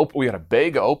to we got to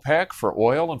beg OPEC for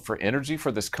oil and for energy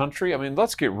for this country. I mean,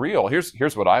 let's get real.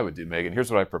 Here's what I would do, Megan.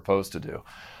 Here's what I propose to do.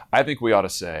 I think we ought to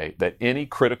say that any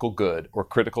critical good or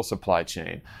critical supply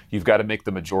chain, you've got to make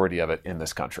the majority of it in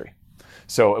this country.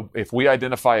 So if we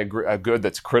identify a good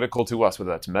that's critical to us,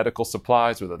 whether that's medical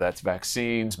supplies, whether that's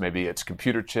vaccines, maybe it's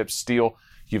computer chips, steel,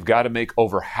 you've got to make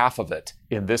over half of it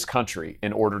in this country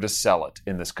in order to sell it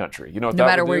in this country. You know, no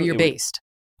matter where you're based.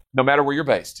 No matter where you're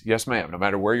based. Yes, ma'am. No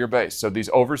matter where you're based. So these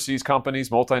overseas companies,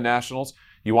 multinationals,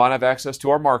 you want to have access to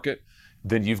our market,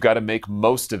 then you've got to make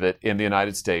most of it in the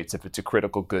United States if it's a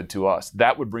critical good to us.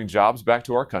 That would bring jobs back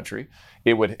to our country.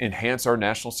 It would enhance our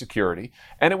national security.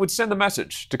 And it would send the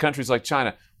message to countries like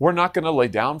China, we're not going to lay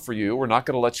down for you. We're not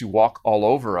going to let you walk all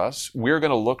over us. We're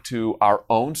going to look to our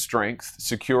own strength,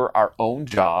 secure our own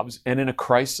jobs. And in a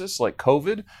crisis like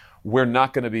COVID, we're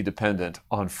not going to be dependent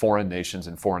on foreign nations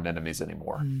and foreign enemies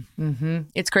anymore. Mm-hmm.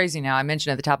 It's crazy now. I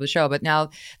mentioned at the top of the show, but now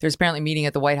there's apparently a meeting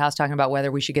at the White House talking about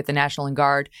whether we should get the National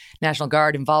Guard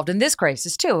involved in this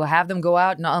crisis too. Have them go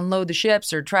out and unload the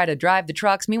ships or try to drive the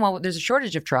trucks. Meanwhile, there's a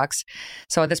shortage of trucks.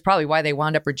 So that's probably why they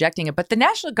wound up rejecting it. But the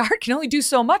National Guard can only do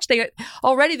so much.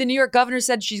 Already the New York governor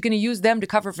said she's going to use them to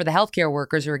cover for the healthcare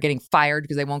workers who are getting fired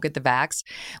because they won't get the vax.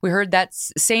 We heard that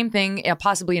same thing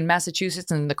possibly in Massachusetts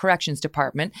and the corrections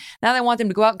department. Now they want them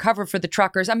to go out and cover for the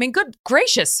truckers. I mean, good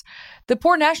gracious. The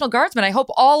poor National Guardsmen, I hope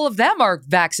all of them are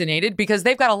vaccinated because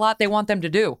they've got a lot they want them to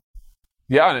do.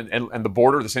 Yeah, and the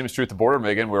border, the same is true at the border,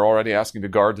 Megan. We're already asking the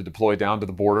Guard to deploy down to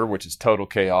the border, which is total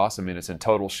chaos. I mean, it's in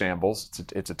total shambles.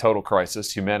 It's a total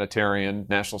crisis, humanitarian,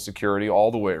 national security, all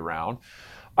the way around.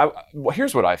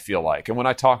 Here's what I feel like. And when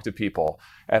I talk to people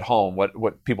at home,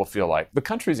 what people feel like, the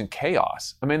country's in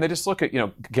chaos. I mean, they just look at,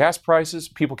 gas prices.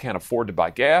 People can't afford to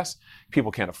buy gas. People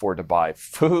can't afford to buy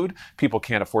food. People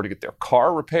can't afford to get their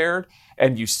car repaired.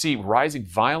 And you see rising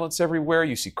violence everywhere.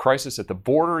 You see crisis at the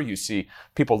border. You see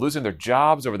people losing their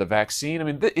jobs over the vaccine. I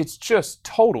mean, it's just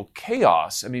total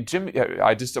chaos. I mean,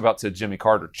 I just about said Jimmy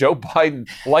Carter. Joe Biden,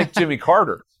 like Jimmy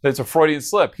Carter, that's a Freudian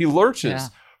slip. He lurches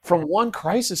from one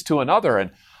crisis to another. And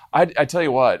I tell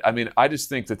you what, I mean, I just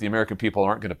think that the American people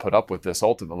aren't going to put up with this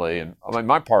ultimately. And I mean,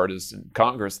 my part is in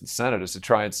Congress and Senate is to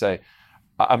try and say,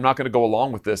 I'm not going to go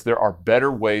along with this. There are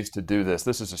better ways to do this.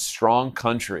 This is a strong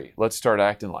country. Let's start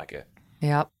acting like it.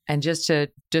 Yep. And just to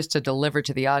deliver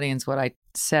to the audience what I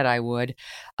said I would,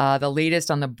 the latest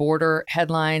on the border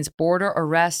headlines, border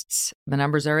arrests, the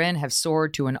numbers are in, have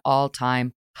soared to an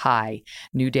all-time high.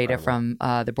 New data from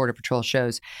the Border Patrol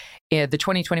shows. The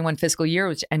 2021 fiscal year,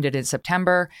 which ended in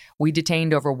September, we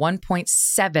detained over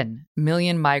 1.7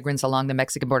 million migrants along the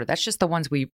Mexican border. That's just the ones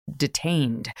we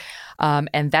detained.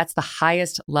 And that's the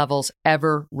highest levels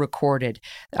ever recorded.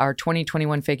 Our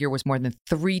 2021 figure was more than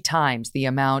 3 times the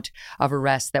amount of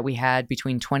arrests that we had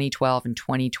between 2012 and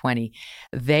 2020.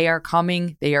 They are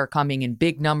coming. They are coming in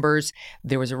big numbers.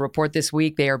 There was a report this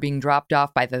week. They are being dropped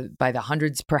off by the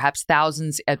hundreds, perhaps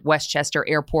thousands at Westchester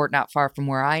Airport, not far from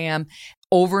where I am,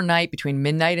 overnight between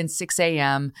midnight and 6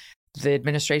 a.m. The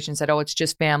administration said, oh, it's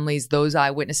just families. Those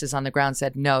eyewitnesses on the ground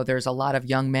said, no, there's a lot of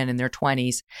young men in their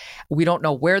 20s. We don't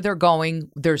know where they're going.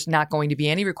 There's not going to be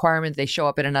any requirement they show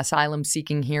up at an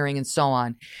asylum-seeking hearing and so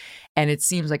on. And it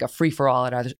seems like a free-for-all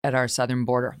at our southern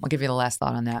border. I'll give you the last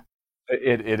thought on that.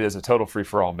 It is a total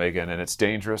free-for-all, Megan, and it's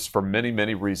dangerous for many,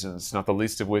 many reasons, not the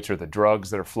least of which are the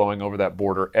drugs that are flowing over that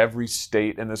border. Every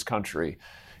state in this country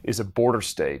is a border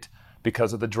state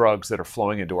because of the drugs that are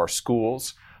flowing into our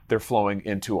schools. They're flowing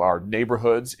into our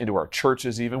neighborhoods, into our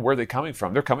churches even. Where are they coming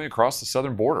from? They're coming across the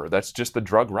southern border. That's just the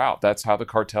drug route. That's how the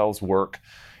cartels work.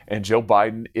 And Joe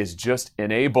Biden is just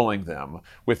enabling them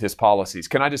with his policies.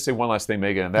 Can I just say one last thing,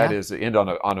 Megan? And that is end on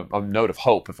a note of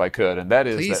hope, if I could. And that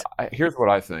is that here's what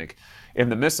I think. In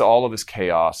the midst of all of this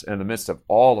chaos, in the midst of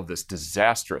all of this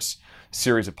disastrous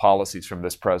series of policies from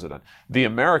this president, the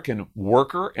American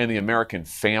worker and the American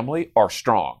family are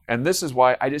strong. And this is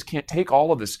why I just can't take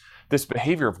all of this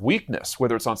behavior of weakness,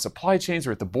 whether it's on supply chains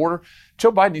or at the border.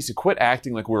 Joe Biden needs to quit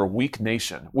acting like we're a weak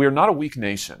nation. We are not a weak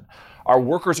nation. Our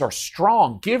workers are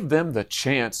strong. Give them the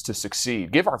chance to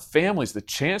succeed. Give our families the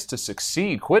chance to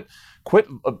succeed. Quit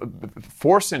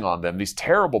forcing on them these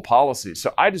terrible policies.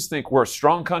 So I just think we're a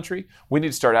strong country. We need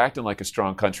to start acting like a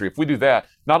strong country. If we do that,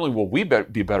 not only will we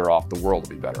be better off, the world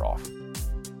will be better off.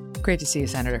 Great to see you,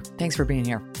 Senator. Thanks for being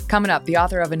here. Coming up, the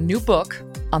author of a new book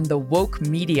on the woke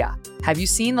media. Have you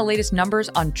seen the latest numbers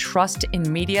on trust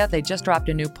in media? They just dropped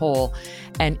a new poll,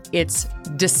 and it's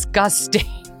disgusting.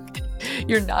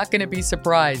 You're not going to be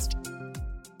surprised.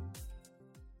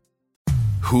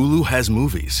 Hulu has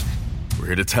movies. We're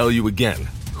here to tell you again,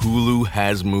 Hulu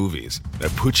has movies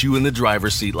that put you in the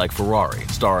driver's seat like Ferrari,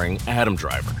 starring Adam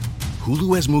Driver.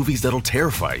 Hulu has movies that'll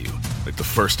terrify you, like The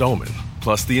First Omen,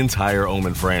 plus the entire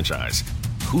Omen franchise.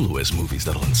 Hulu has movies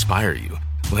that'll inspire you,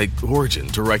 like Origin,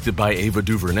 directed by Ava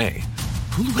DuVernay.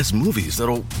 Hulu has movies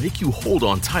that'll make you hold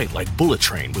on tight, like Bullet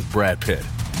Train with Brad Pitt.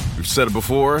 We've said it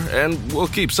before, and we'll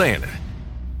keep saying it.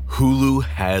 Hulu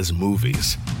has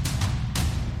movies.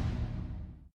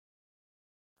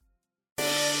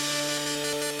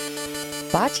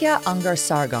 Batya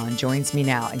Ungar-Sargon joins me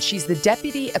now, and she's the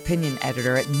deputy opinion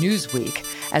editor at Newsweek,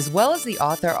 as well as the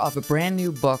author of a brand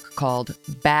new book called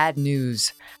Bad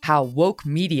News: How Woke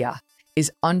Media is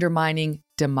Undermining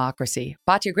Democracy.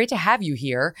 Batya, great to have you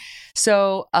here.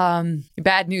 So,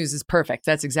 bad news is perfect.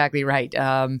 That's exactly right.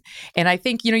 And I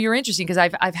think, you're interesting because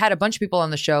I've had a bunch of people on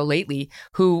the show lately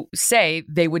who say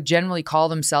they would generally call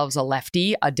themselves a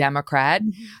lefty, a Democrat.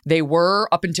 Mm-hmm. They were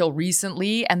up until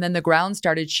recently, and then the ground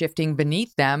started shifting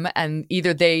beneath them, and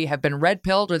either they have been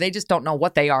red-pilled or they just don't know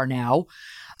what they are now.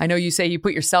 I know you say you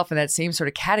put yourself in that same sort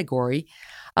of category.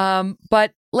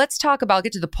 But let's talk about, I'll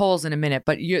get to the polls in a minute,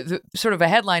 but sort of a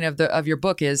headline of your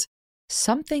book is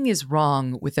Something is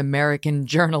Wrong with American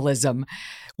Journalism.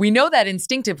 We know that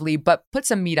instinctively, but put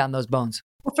some meat on those bones.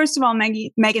 Well, first of all,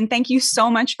 Megan, thank you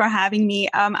so much for having me.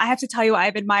 I have to tell you,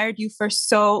 I've admired you for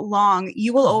so long.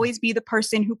 You will always be the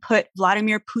person who put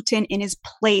Vladimir Putin in his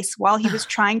place while he was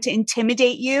trying to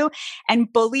intimidate you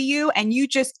and bully you, and you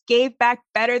just gave back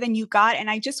better than you got. And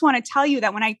I just want to tell you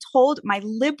that when I told my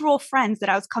liberal friends that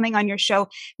I was coming on your show,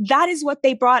 that is what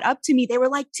they brought up to me. They were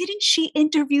like, didn't she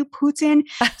interview Putin?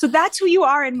 So that's who you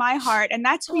are in my heart. And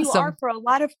that's who you are for a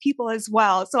lot of people as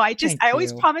well. So I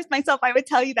always promised myself I would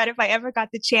tell you that if I ever got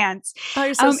the chance. Oh,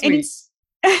 you're so sweet.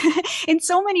 In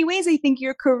so many ways, I think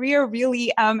your career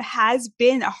really has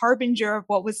been a harbinger of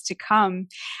what was to come.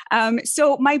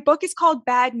 So my book is called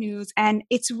Bad News, and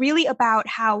it's really about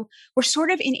how we're sort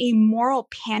of in a moral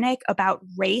panic about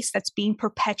race that's being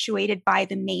perpetuated by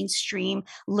the mainstream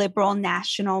liberal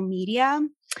national media.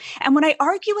 And what I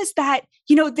argue is that,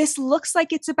 this looks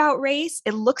like it's about race.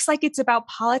 It looks like it's about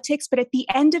politics. But at the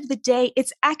end of the day,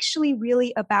 it's actually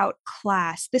really about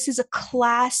class. This is a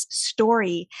class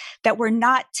story that we're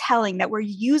not telling, that we're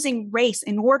using race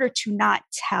in order to not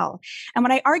tell. And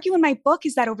what I argue in my book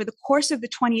is that over the course of the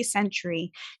 20th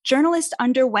century, journalists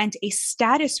underwent a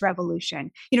status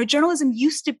revolution. Journalism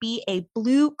used to be a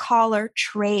blue-collar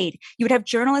trade. You would have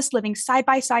journalists living side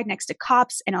by side next to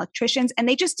cops and electricians, and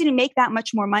they just didn't make that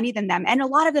much more money than them. And a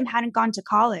lot of them hadn't gone to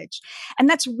college. And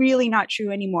that's really not true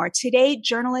anymore. Today,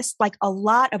 journalists, like a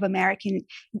lot of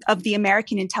the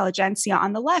American intelligentsia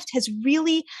on the left, has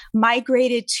really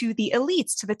migrated to the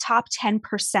elites, to the top 10%.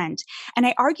 And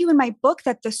I argue in my book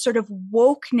that the sort of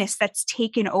wokeness that's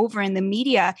taken over in the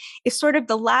media is sort of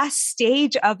the last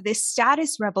stage of this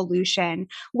status revolution,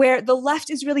 where the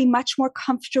left is really much more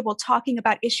comfortable talking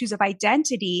about issues of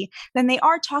identity than they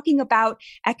are talking about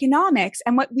economics.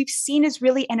 And what we've seen is really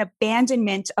really an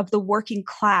abandonment of the working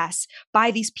class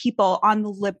by these people on the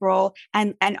liberal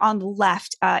and on the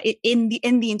left, in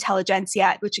the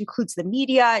intelligentsia, which includes the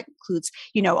media, it includes,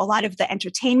 a lot of the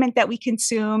entertainment that we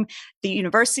consume, the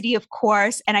university, of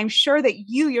course. And I'm sure that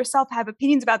you yourself have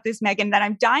opinions about this, Megan, that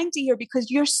I'm dying to hear,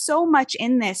 because you're so much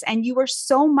in this and you are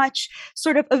so much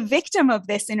sort of a victim of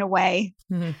this in a way.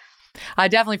 Mm-hmm. I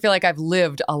definitely feel like I've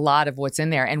lived a lot of what's in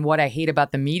there. And what I hate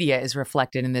about the media is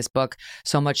reflected in this book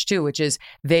so much too, which is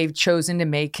they've chosen to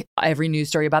make every news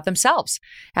story about themselves.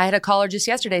 I had a caller just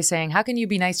yesterday saying, how can you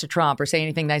be nice to Trump or say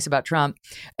anything nice about Trump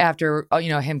after,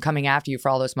 him coming after you for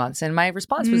all those months? And my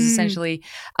response was essentially,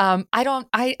 I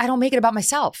don't make it about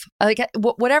myself. Like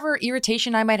whatever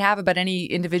irritation I might have about any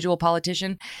individual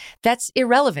politician, that's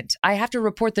irrelevant. I have to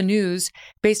report the news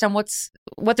based on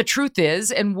what the truth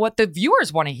is and what the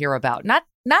viewers want to hear about,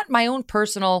 not my own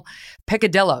personal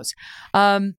peccadillos.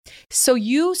 So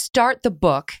you start the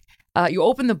book, you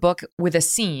open the book with a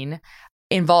scene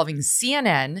involving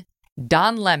CNN,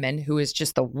 Don Lemon, who is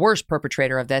just the worst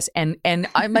perpetrator of this, and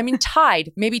I mean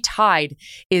tied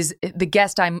is the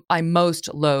guest I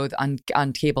most loathe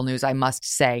on cable news, I must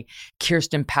say,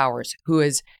 Kirsten Powers, who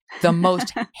is the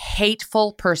most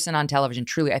hateful person on television.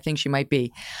 Truly, I think she might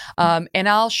be. And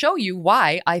I'll show you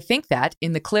why I think that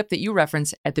in the clip that you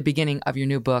reference at the beginning of your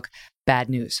new book, Bad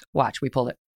News. Watch, we pulled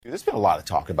it. There's been a lot of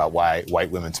talk about why white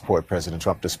women support President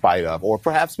Trump despite of, or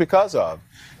perhaps because of,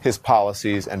 his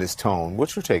policies and his tone.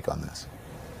 What's your take on this?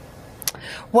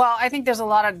 Well, I think there's a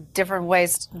lot of different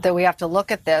ways that we have to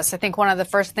look at this. I think one of the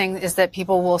first things is that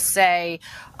people will say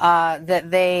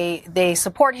that they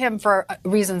support him for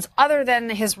reasons other than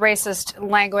his racist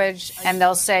language, and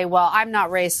they'll say, "Well, I'm not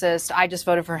racist. I just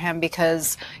voted for him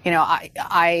because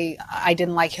I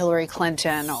didn't like Hillary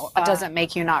Clinton." It doesn't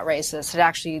make you not racist. It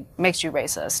actually makes you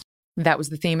racist. That was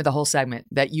the theme of the whole segment,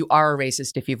 that you are a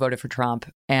racist if you voted for Trump,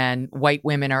 and white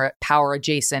women are power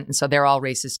adjacent, and so they're all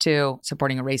racist too,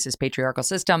 supporting a racist patriarchal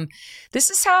system. This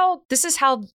is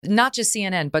how not just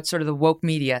CNN, but sort of the woke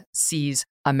media sees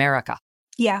America.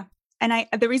 Yeah. And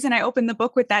the reason I opened the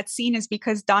book with that scene is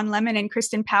because Don Lemon and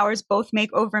Kristen Powers both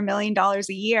make over $1 million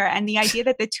a year. And the idea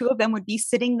that the two of them would be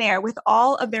sitting there with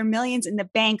all of their millions in the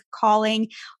bank calling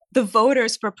the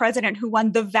voters for president who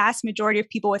won the vast majority of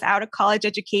people without a college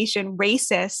education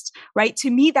racist, right?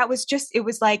 To me, it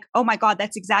was like, oh my God,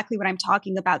 that's exactly what I'm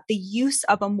talking about. The use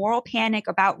of a moral panic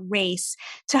about race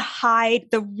to hide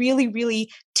the really,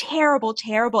 really terrible,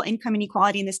 terrible income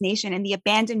inequality in this nation and the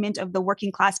abandonment of the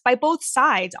working class by both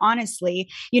sides, honestly.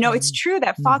 It's true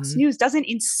that Fox News doesn't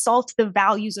insult the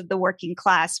values of the working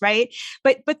class, right?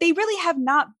 But they really have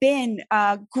not been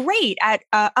great at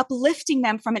uplifting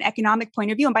them from an economic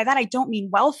point of view. And by that, I don't mean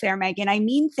welfare, Megan. I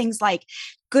mean things like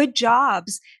good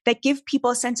jobs that give people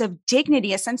a sense of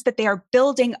dignity, a sense that they are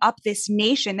building up this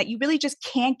nation that you really just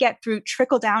can't get through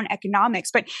trickle-down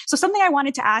economics. But so something I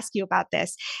wanted to ask you about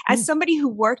this, as somebody who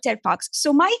worked at Fox,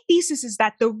 so my thesis is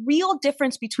that the real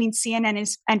difference between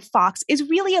CNN and Fox is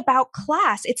really about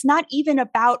class. It's not even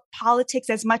about politics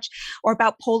as much or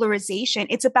about polarization.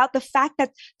 It's about the fact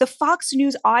that the Fox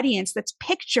News audience that's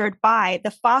pictured by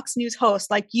the Fox News host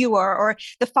like you or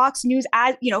the Fox News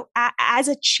as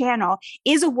a channel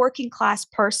is a working class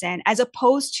person, as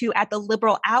opposed to at the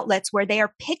liberal outlets where they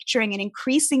are picturing an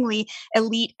increasingly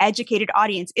elite educated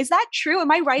audience. Is that true?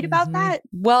 Am I right about that?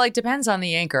 Well, it depends on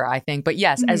the anchor, I think. But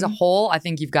yes, as a whole, I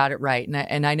think you've got it right.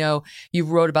 And I know you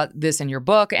wrote about this in your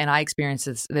book, and I experienced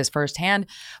this firsthand,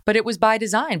 but it was by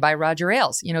design by Roger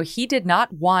Ailes. He did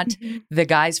not want the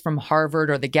guys from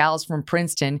Harvard or the gals from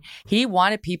Princeton. He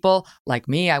wanted people like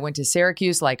me. I went to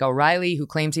Syracuse, like O'Reilly, who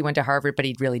claims he went to Harvard, but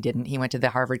he really didn't. He went to the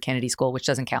Harvard Kennedy School,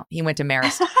 which doesn't count. He went to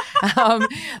Marist.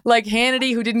 Like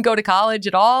Hannity, who didn't go to college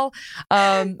at all.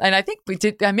 And I think we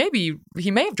did, maybe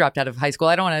he may have dropped out of high school.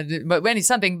 I don't want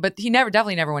to, but he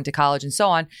definitely never went to college and so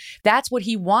on. That's what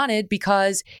he wanted,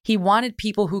 because he wanted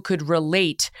people who could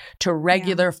relate to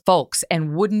regular folks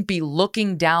and wouldn't be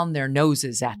looking down their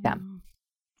noses at them.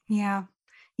 Yeah.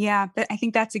 Yeah, I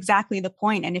think that's exactly the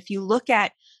point. And if you look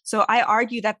at, so I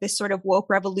argue that this sort of woke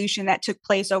revolution that took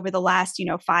place over the last,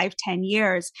 5-10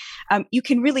 years, you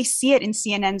can really see it in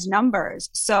CNN's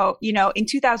numbers. So, in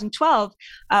 2012,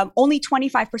 only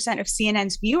 25% of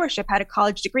CNN's viewership had a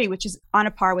college degree, which is on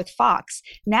a par with Fox.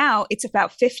 Now it's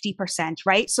about 50%,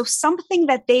 right? So something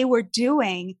that they were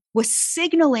doing was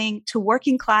signaling to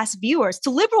working class viewers, to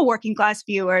liberal working class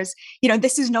viewers,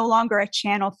 this is no longer a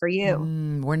channel for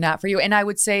you. We're not for you. And I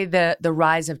would say the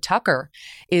rise of Tucker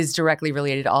is directly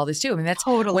related to all this too. I mean, that's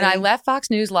totally. When I left Fox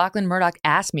News, Lachlan Murdoch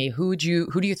asked me, who do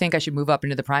you think I should move up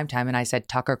into the primetime? And I said,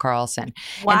 Tucker Carlson.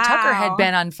 Wow. And Tucker had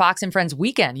been on Fox and Friends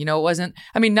Weekend. It wasn't,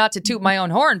 I mean, not to toot my own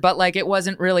horn, but like it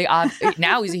wasn't really odd.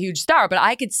 Now he's a huge star, but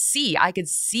I could see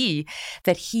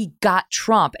that he got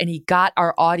Trump and he got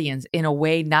our audience in a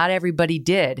way not everybody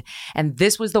did. And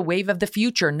this was the wave of the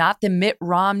future, not the Mitt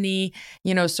Romney,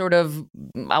 sort of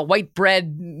white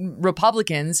bread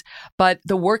Republicans, but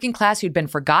the working class who'd been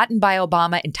forgotten by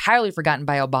Obama, entirely forgotten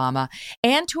by Obama,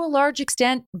 and to a large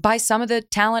extent by some of the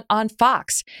talent on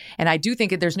Fox. And I do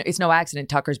think it's no accident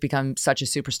Tucker's become such a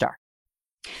superstar.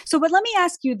 So, but let me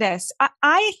ask you this.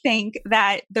 I think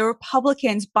that the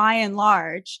Republicans, by and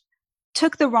large,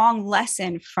 took the wrong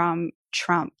lesson from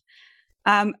Trump.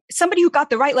 Somebody who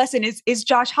got the right lesson is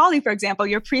Josh Hawley, for example,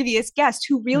 your previous guest,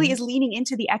 who really is leaning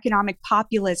into the economic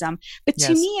populism. But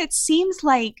to me, it seems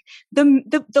like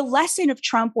the lesson of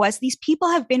Trump was these people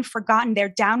have been forgotten. They're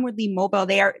downwardly mobile.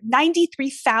 They are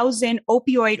 93,000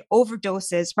 opioid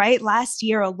overdoses, right? Last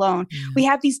year alone. We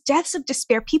have these deaths of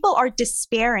despair. People are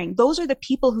despairing. Those are the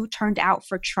people who turned out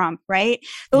for Trump, right?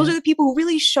 Those are the people who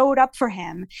really showed up for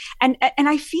him. And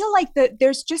I feel like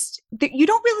there's just, you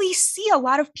don't really see a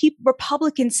lot of people,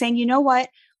 Republicans saying, you know what,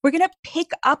 we're going to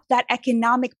pick up that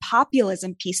economic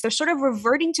populism piece. They're sort of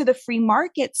reverting to the free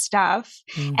market stuff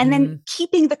and then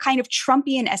keeping the kind of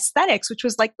Trumpian aesthetics, which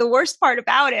was like the worst part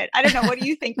about it. I don't know. What do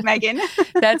you think, Megan?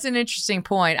 That's an interesting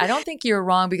point. I don't think you're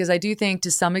wrong because I do think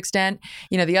to some extent,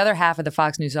 the other half of the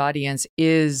Fox News audience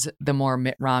is the more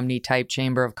Mitt Romney type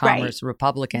Chamber of Commerce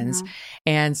Republicans.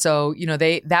 And so,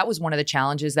 that was one of the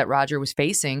challenges that Roger was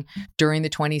facing during the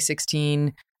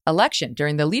 2016 election,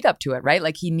 during the lead up to it, right?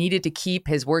 Like he needed to keep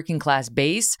his working class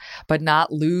base, but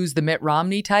not lose the Mitt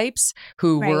Romney types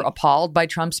who were appalled by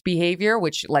Trump's behavior,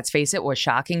 which, let's face it, was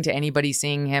shocking to anybody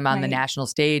seeing him on the national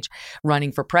stage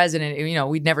running for president.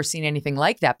 We'd never seen anything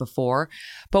like that before.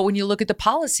 But when you look at the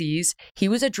policies, he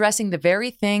was addressing the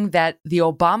very thing that the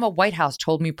Obama White House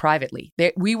told me privately.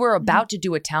 We were about to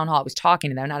do a town hall. I was talking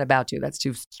to them, not about to, that's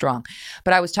too strong.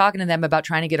 But I was talking to them about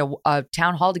trying to get a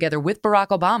town hall together with Barack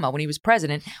Obama when he was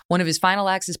president, one of his final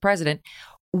acts as president,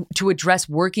 to address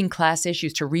working class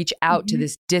issues, to reach out to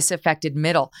this disaffected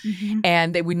middle.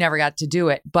 And we never got to do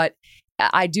it. But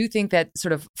I do think that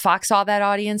sort of Fox saw that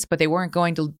audience, but they weren't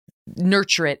going to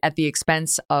nurture it at the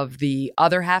expense of the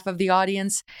other half of the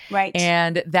audience. Right.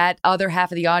 And that other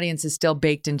half of the audience is still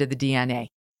baked into the DNA.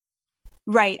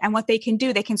 Right. And what they can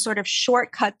do, they can sort of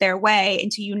shortcut their way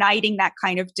into uniting that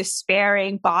kind of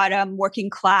despairing bottom working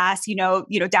class,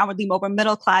 downwardly mobile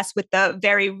middle class with the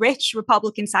very rich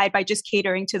Republican side by just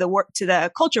catering to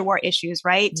the culture war issues,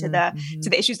 right? To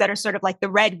the issues that are sort of like the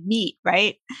red meat,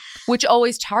 right? Which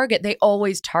always target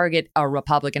a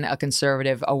Republican, a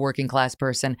conservative, a working class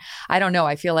person. I don't know.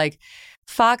 I feel like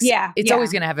Fox, it's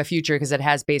always going to have a future because it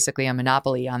has basically a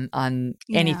monopoly on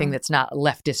anything that's not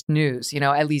leftist news,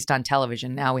 at least on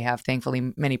television. Now we have,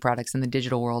 thankfully, many products in the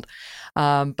digital world.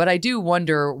 But I do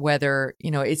wonder whether,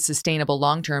 it's sustainable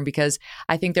long term, because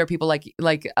I think there are people like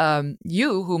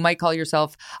you who might call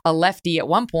yourself a lefty at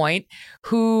one point,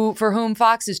 for whom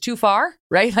Fox is too far,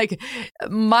 right? Like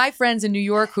my friends in New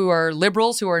York who are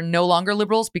liberals, who are no longer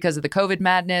liberals because of the COVID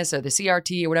madness or the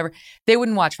CRT or whatever, they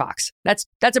wouldn't watch Fox. That's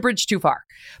a bridge too far.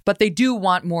 But they do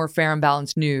want more fair and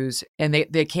balanced news, and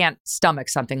they can't stomach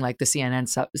something like the CNN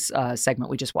segment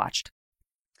we just watched.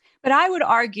 But I would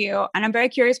argue, and I'm very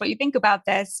curious what you think about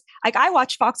this, like I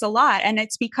watch Fox a lot, and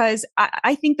it's because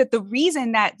I think that the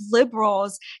reason that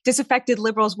disaffected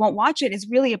liberals won't watch it is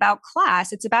really about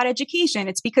class. It's about education.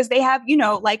 It's because they have,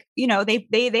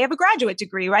 they have a graduate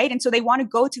degree, right? And so they want to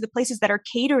go to the places that are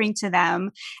catering to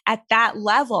them at that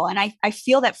level. And I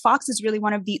feel that Fox is really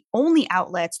one of the only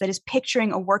outlets that is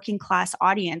picturing a working class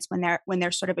audience when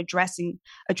they're sort of addressing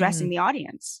the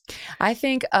audience. I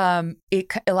think a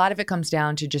lot of it comes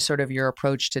down to just sort of your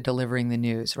approach to delivering the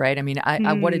news, right? I mean,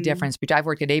 what a difference. I've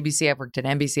worked at ABC, I've worked at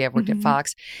NBC, I've worked at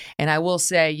Fox. And I will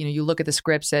say, you look at the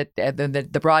scripts at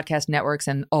the broadcast networks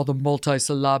and all the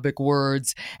multisyllabic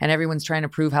words, and everyone's trying to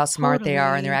prove how smart they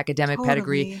are and their academic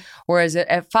pedigree. Whereas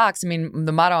at Fox, I mean,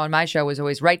 the motto on my show was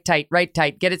always write tight,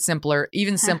 get it simpler,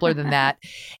 even simpler than that.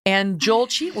 And Joel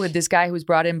Cheatwood, this guy who was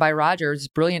brought in by Rogers,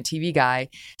 brilliant TV guy,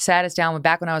 sat us down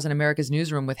back when I was in America's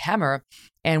Newsroom with Hemmer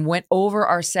and went over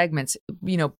our segments,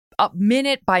 up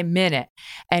minute by minute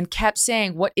and kept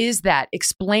saying, what is that?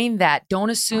 Explain that. Don't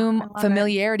assume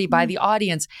familiarity by the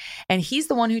audience. And he's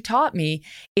the one who taught me,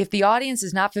 if the audience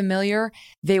is not familiar,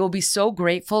 they will be so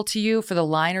grateful to you for the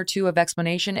line or two of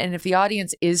explanation. And if the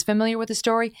audience is familiar with the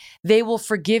story, they will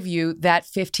forgive you that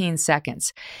 15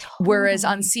 seconds. Whereas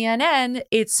on CNN,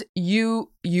 it's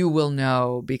you will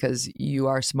know because you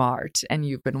are smart and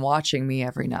you've been watching me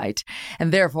every night.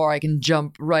 And therefore I can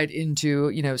jump right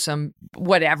into, some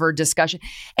whatever discussion.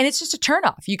 And it's just a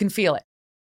turnoff. You can feel it.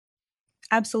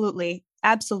 Absolutely.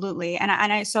 Absolutely.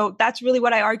 So that's really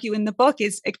what I argue in the book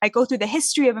is I go through the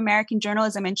history of American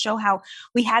journalism and show how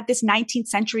we had this 19th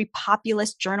century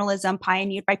populist journalism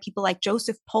pioneered by people like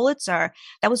Joseph Pulitzer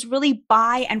that was really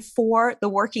by and for the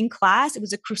working class. It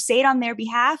was a crusade on their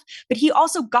behalf, but he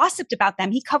also gossiped about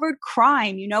them. He covered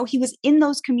crime. He was in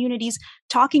those communities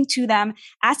talking to them,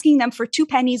 asking them for 2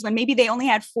 pennies when maybe they only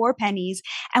had 4 pennies.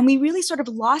 And we really sort of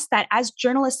lost that as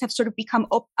journalists have sort of become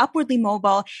upwardly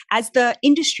mobile, as the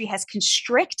industry has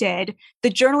constricted. The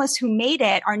journalists who made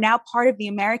it are now part of the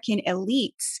American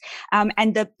elites.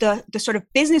 And the sort of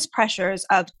business pressures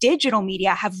of digital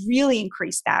media have really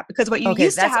increased that, because what you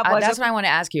used to have was... That's what I want to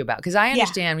ask you about, because I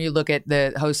understand when you look at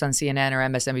the hosts on CNN or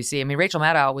MSNBC. I mean, Rachel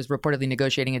Maddow was reportedly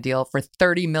negotiating a deal for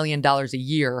 $30 million a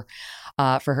year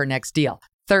for her next deal.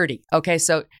 30. Okay,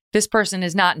 so this person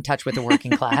is not in touch with the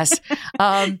working class.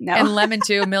 No. And Lemon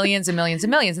too, millions and millions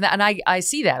and millions. And I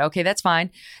see that. Okay, that's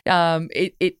fine.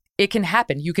 It can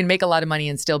happen. You can make a lot of money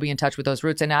and still be in touch with those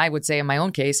roots. And I would say in my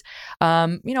own case,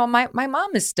 my mom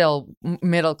is still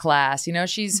middle class.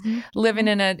 She's living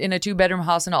in a 2-bedroom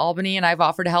house in Albany, and I've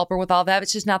offered to help her with all that.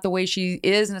 It's just not the way she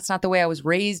is, and it's not the way I was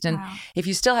raised. And if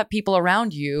you still have people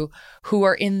around you who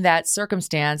are in that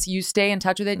circumstance, you stay in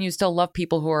touch with it, and you still love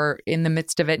people who are in the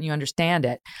midst of it, and you understand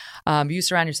it. You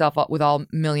surround yourself with all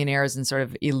millionaires and sort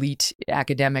of elite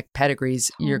academic pedigrees.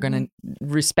 You're going to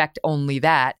respect only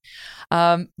that.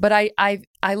 But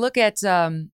I look at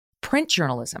print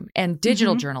journalism and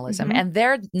digital journalism, and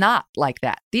they're not like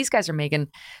that. These guys are making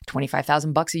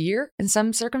 $25,000 a year in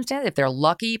some circumstance. If they're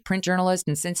lucky, print journalist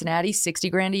in Cincinnati,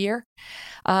 $60,000 a year.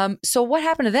 So what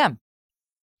happened to them?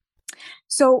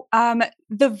 So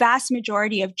the vast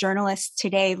majority of journalists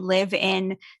today live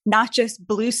in not just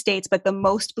blue states, but the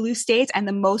most blue states and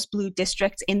the most blue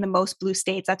districts in the most blue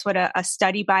states. That's what a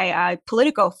study by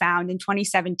Politico found in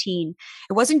 2017.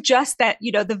 It wasn't just that,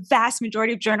 the vast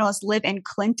majority of journalists live in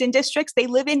Clinton districts. They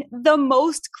live in the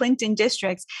most Clinton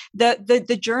districts.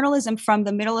 The journalism from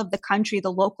the middle of the country,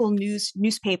 the local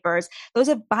newspapers, those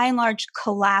have by and large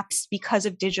collapsed because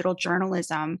of digital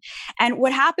journalism. And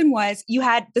what happened was you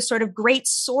had the sort of great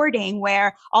sorting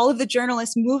where all of the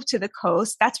journalists moved to the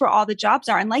coast. That's where all the jobs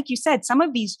are. And like you said, some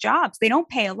of these jobs, they don't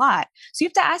pay a lot. So you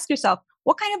have to ask yourself,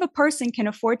 what kind of a person can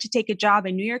afford to take a job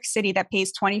in New York City that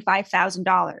pays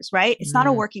 $25,000, right? It's not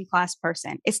a working class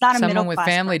person. It's not a middle class person. Someone with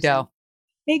family dough.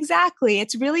 Exactly.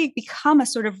 It's really become a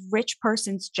sort of rich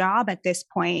person's job at this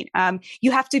point. You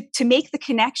have to make the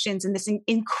connections in this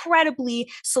incredibly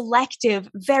selective,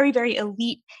 very, very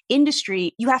elite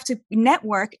industry. You have to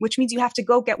network, which means you have to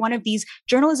go get one of these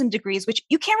journalism degrees, which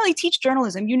you can't really teach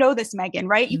journalism. You know this, Megan,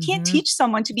 right? You can't teach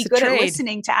someone to be good at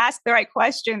listening, to ask the right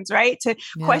questions, right? To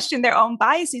question their own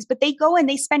biases. But they go and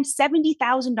they spend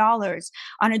 $70,000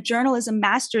 on a journalism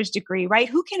master's degree, right?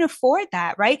 Who can afford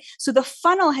that, right? So the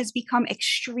funnel has become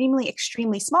extremely,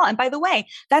 extremely small. And by the way,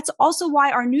 that's also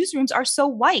why our newsrooms are so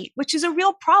white, which is a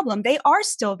real problem. They are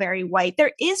still very white.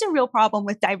 There is a real problem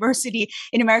with diversity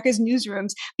in America's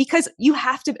newsrooms because you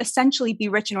have to essentially be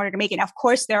rich in order to make it. Now, of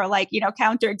course, there are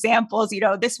counter examples,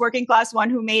 this working class one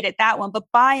who made it, that one. But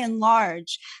by and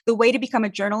large, the way to become a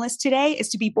journalist today is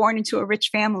to be born into a rich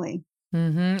family.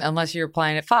 Unless you're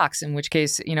applying at Fox, in which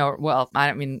case,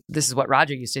 this is what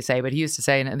Roger used to say, but he used to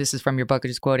say, and this is from your book, I'm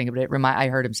just quoting it, but I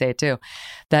heard him say it too,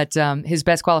 that his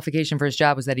best qualification for his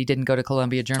job was that he didn't go to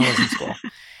Columbia Journalism School.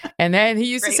 And then he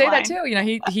used to say that too.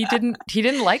 He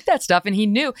didn't like that stuff, and he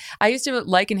knew. I used to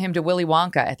liken him to Willy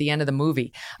Wonka at the end of the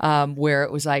movie, where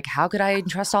it was like, how could I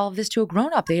entrust all of this to a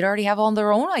grown up? They'd already have all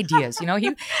their own ideas.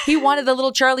 He wanted the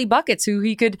little Charlie Buckets who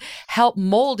he could help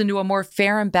mold into a more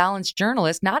fair and balanced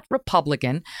journalist, not Republican,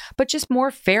 but just more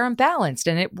fair and balanced.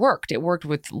 And it worked. It worked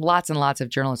with lots and lots of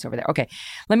journalists over there. Okay,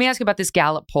 let me ask you about this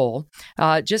Gallup poll.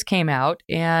 Just came out,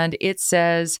 and it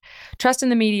says trust in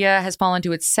the media has fallen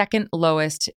to its second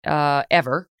lowest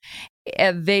ever.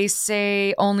 They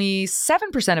say only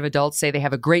 7% of adults say they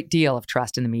have a great deal of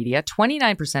trust in the media.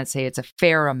 29% say it's a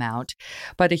fair amount,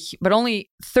 but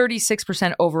only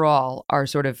 36% overall are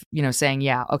sort of, saying,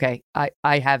 yeah, okay,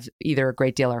 I have either a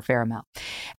great deal or a fair amount.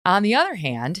 On the other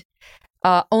hand,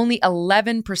 Only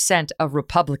 11% of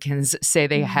Republicans say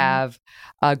they have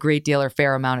a great deal or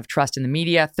fair amount of trust in the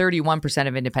media. 31%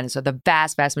 of independents, so the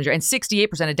vast majority, and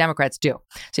 68% of Democrats do.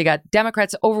 So you got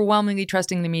Democrats overwhelmingly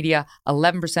trusting the media,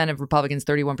 11% of Republicans,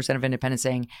 31% of independents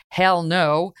saying, hell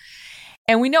no.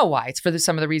 And we know why. It's for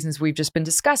some of the reasons we've just been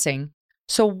discussing.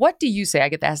 So what do you say? I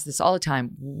get asked this all the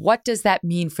time. What does that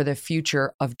mean for the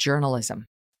future of journalism?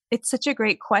 It's such a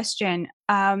great question.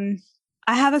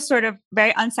 I have a sort of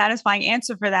very unsatisfying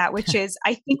answer for that, which is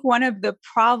I think one of the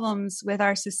problems with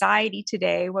our society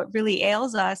today, what really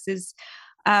ails us is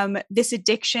this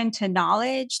addiction to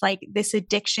knowledge, like this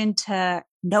addiction to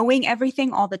knowing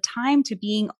everything all the time, to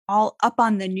being all up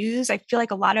on the news. I feel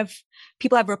like a lot of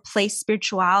people have replaced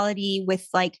spirituality with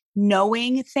like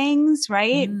knowing things,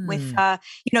 right? With,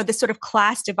 this sort of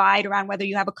class divide around whether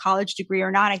you have a college degree or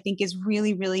not, I think is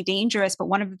really, really dangerous. But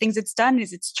one of the things it's done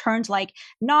is it's turned like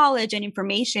knowledge and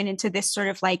information into this sort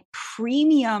of like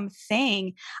premium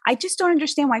thing. I just don't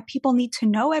understand why people need to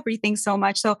know everything so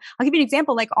much. So I'll give you an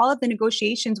example, like all of the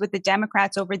negotiations with the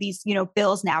Democrats over these,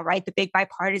 bills now, right? The big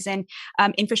bipartisan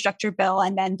infrastructure bill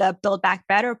and then the Build Back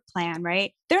Better plan,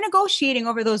 right? They're negotiating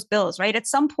over those bills, right? At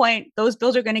some point, those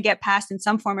bills are going to get passed in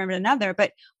some form or another.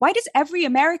 But why does every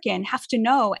American have to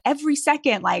know every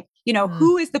second, like,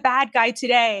 who is the bad guy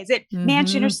today? Is it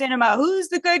Manchin or Sinema? Who's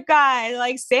the good guy?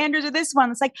 Like Sanders or this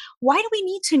one? It's like, why do we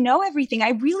need to know everything?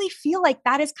 I really feel like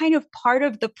that is kind of part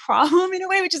of the problem in a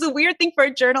way, which is a weird thing for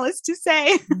a journalist to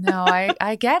say. No,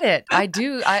 I get it. I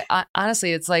do. I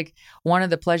honestly, it's like one of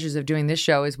the pleasures of doing this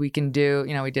show is we can do,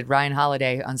 we did Ryan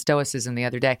Holiday on Stoicism the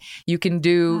other day. You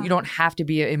don't have to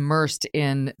be immersed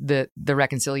in the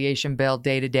reconciliation bill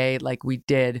day to day like we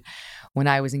did when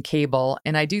I was in cable.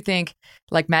 And I do think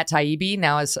like Matt Taibbi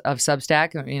now is of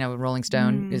Substack, Rolling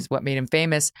Stone is what made him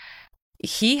famous.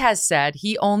 He has said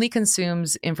he only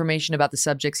consumes information about the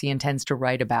subjects he intends to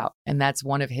write about. And that's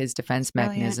one of his defense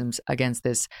mechanisms against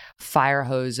this fire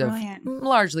hose of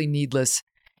largely needless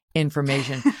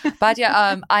information.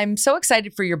 Batya, I'm so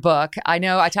excited for your book. I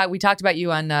know we talked about you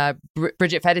on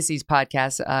Bridget Fedesi's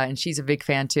podcast, and she's a big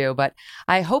fan too. But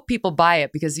I hope people buy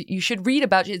it because you should read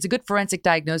about it. It's a good forensic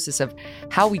diagnosis of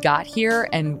how we got here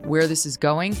and where this is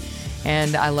going.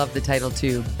 And I love the title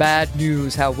too, Bad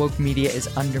News, How Woke Media is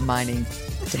Undermining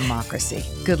Democracy.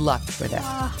 Good luck with it.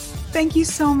 Thank you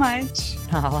so much.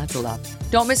 Oh, lots of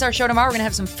love. Don't miss our show tomorrow. We're going to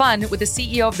have some fun with the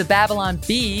CEO of the Babylon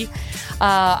Bee,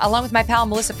 along with my pal,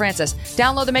 Melissa Francis.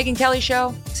 Download The Megyn Kelly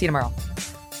Show. See you tomorrow.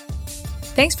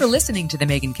 Thanks for listening to The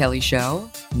Megyn Kelly Show.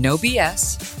 No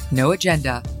BS, no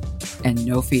agenda, and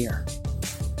no fear.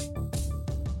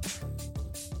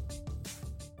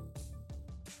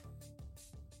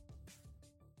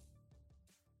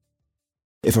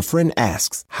 If a friend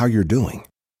asks how you're doing,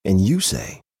 and you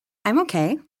say, I'm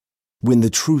okay. When the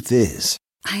truth is,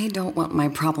 I don't want my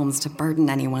problems to burden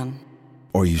anyone.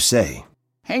 Or you say,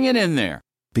 hang it in there.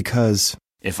 Because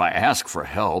if I ask for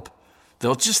help,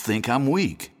 they'll just think I'm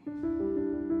weak.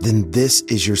 Then this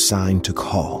is your sign to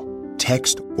call,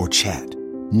 text, or chat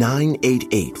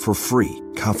 988 for free,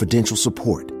 confidential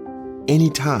support.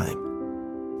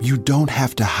 Anytime. You don't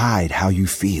have to hide how you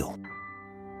feel.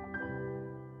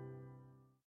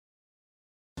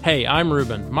 Hey, I'm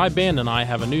Ruben. My band and I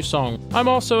have a new song. I'm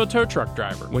also a tow truck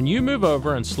driver. When you move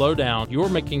over and slow down, you're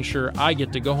making sure I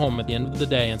get to go home at the end of the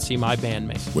day and see my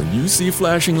bandmates. When you see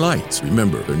flashing lights,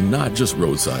 remember, they're not just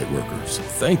roadside workers.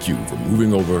 Thank you for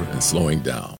moving over and slowing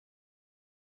down.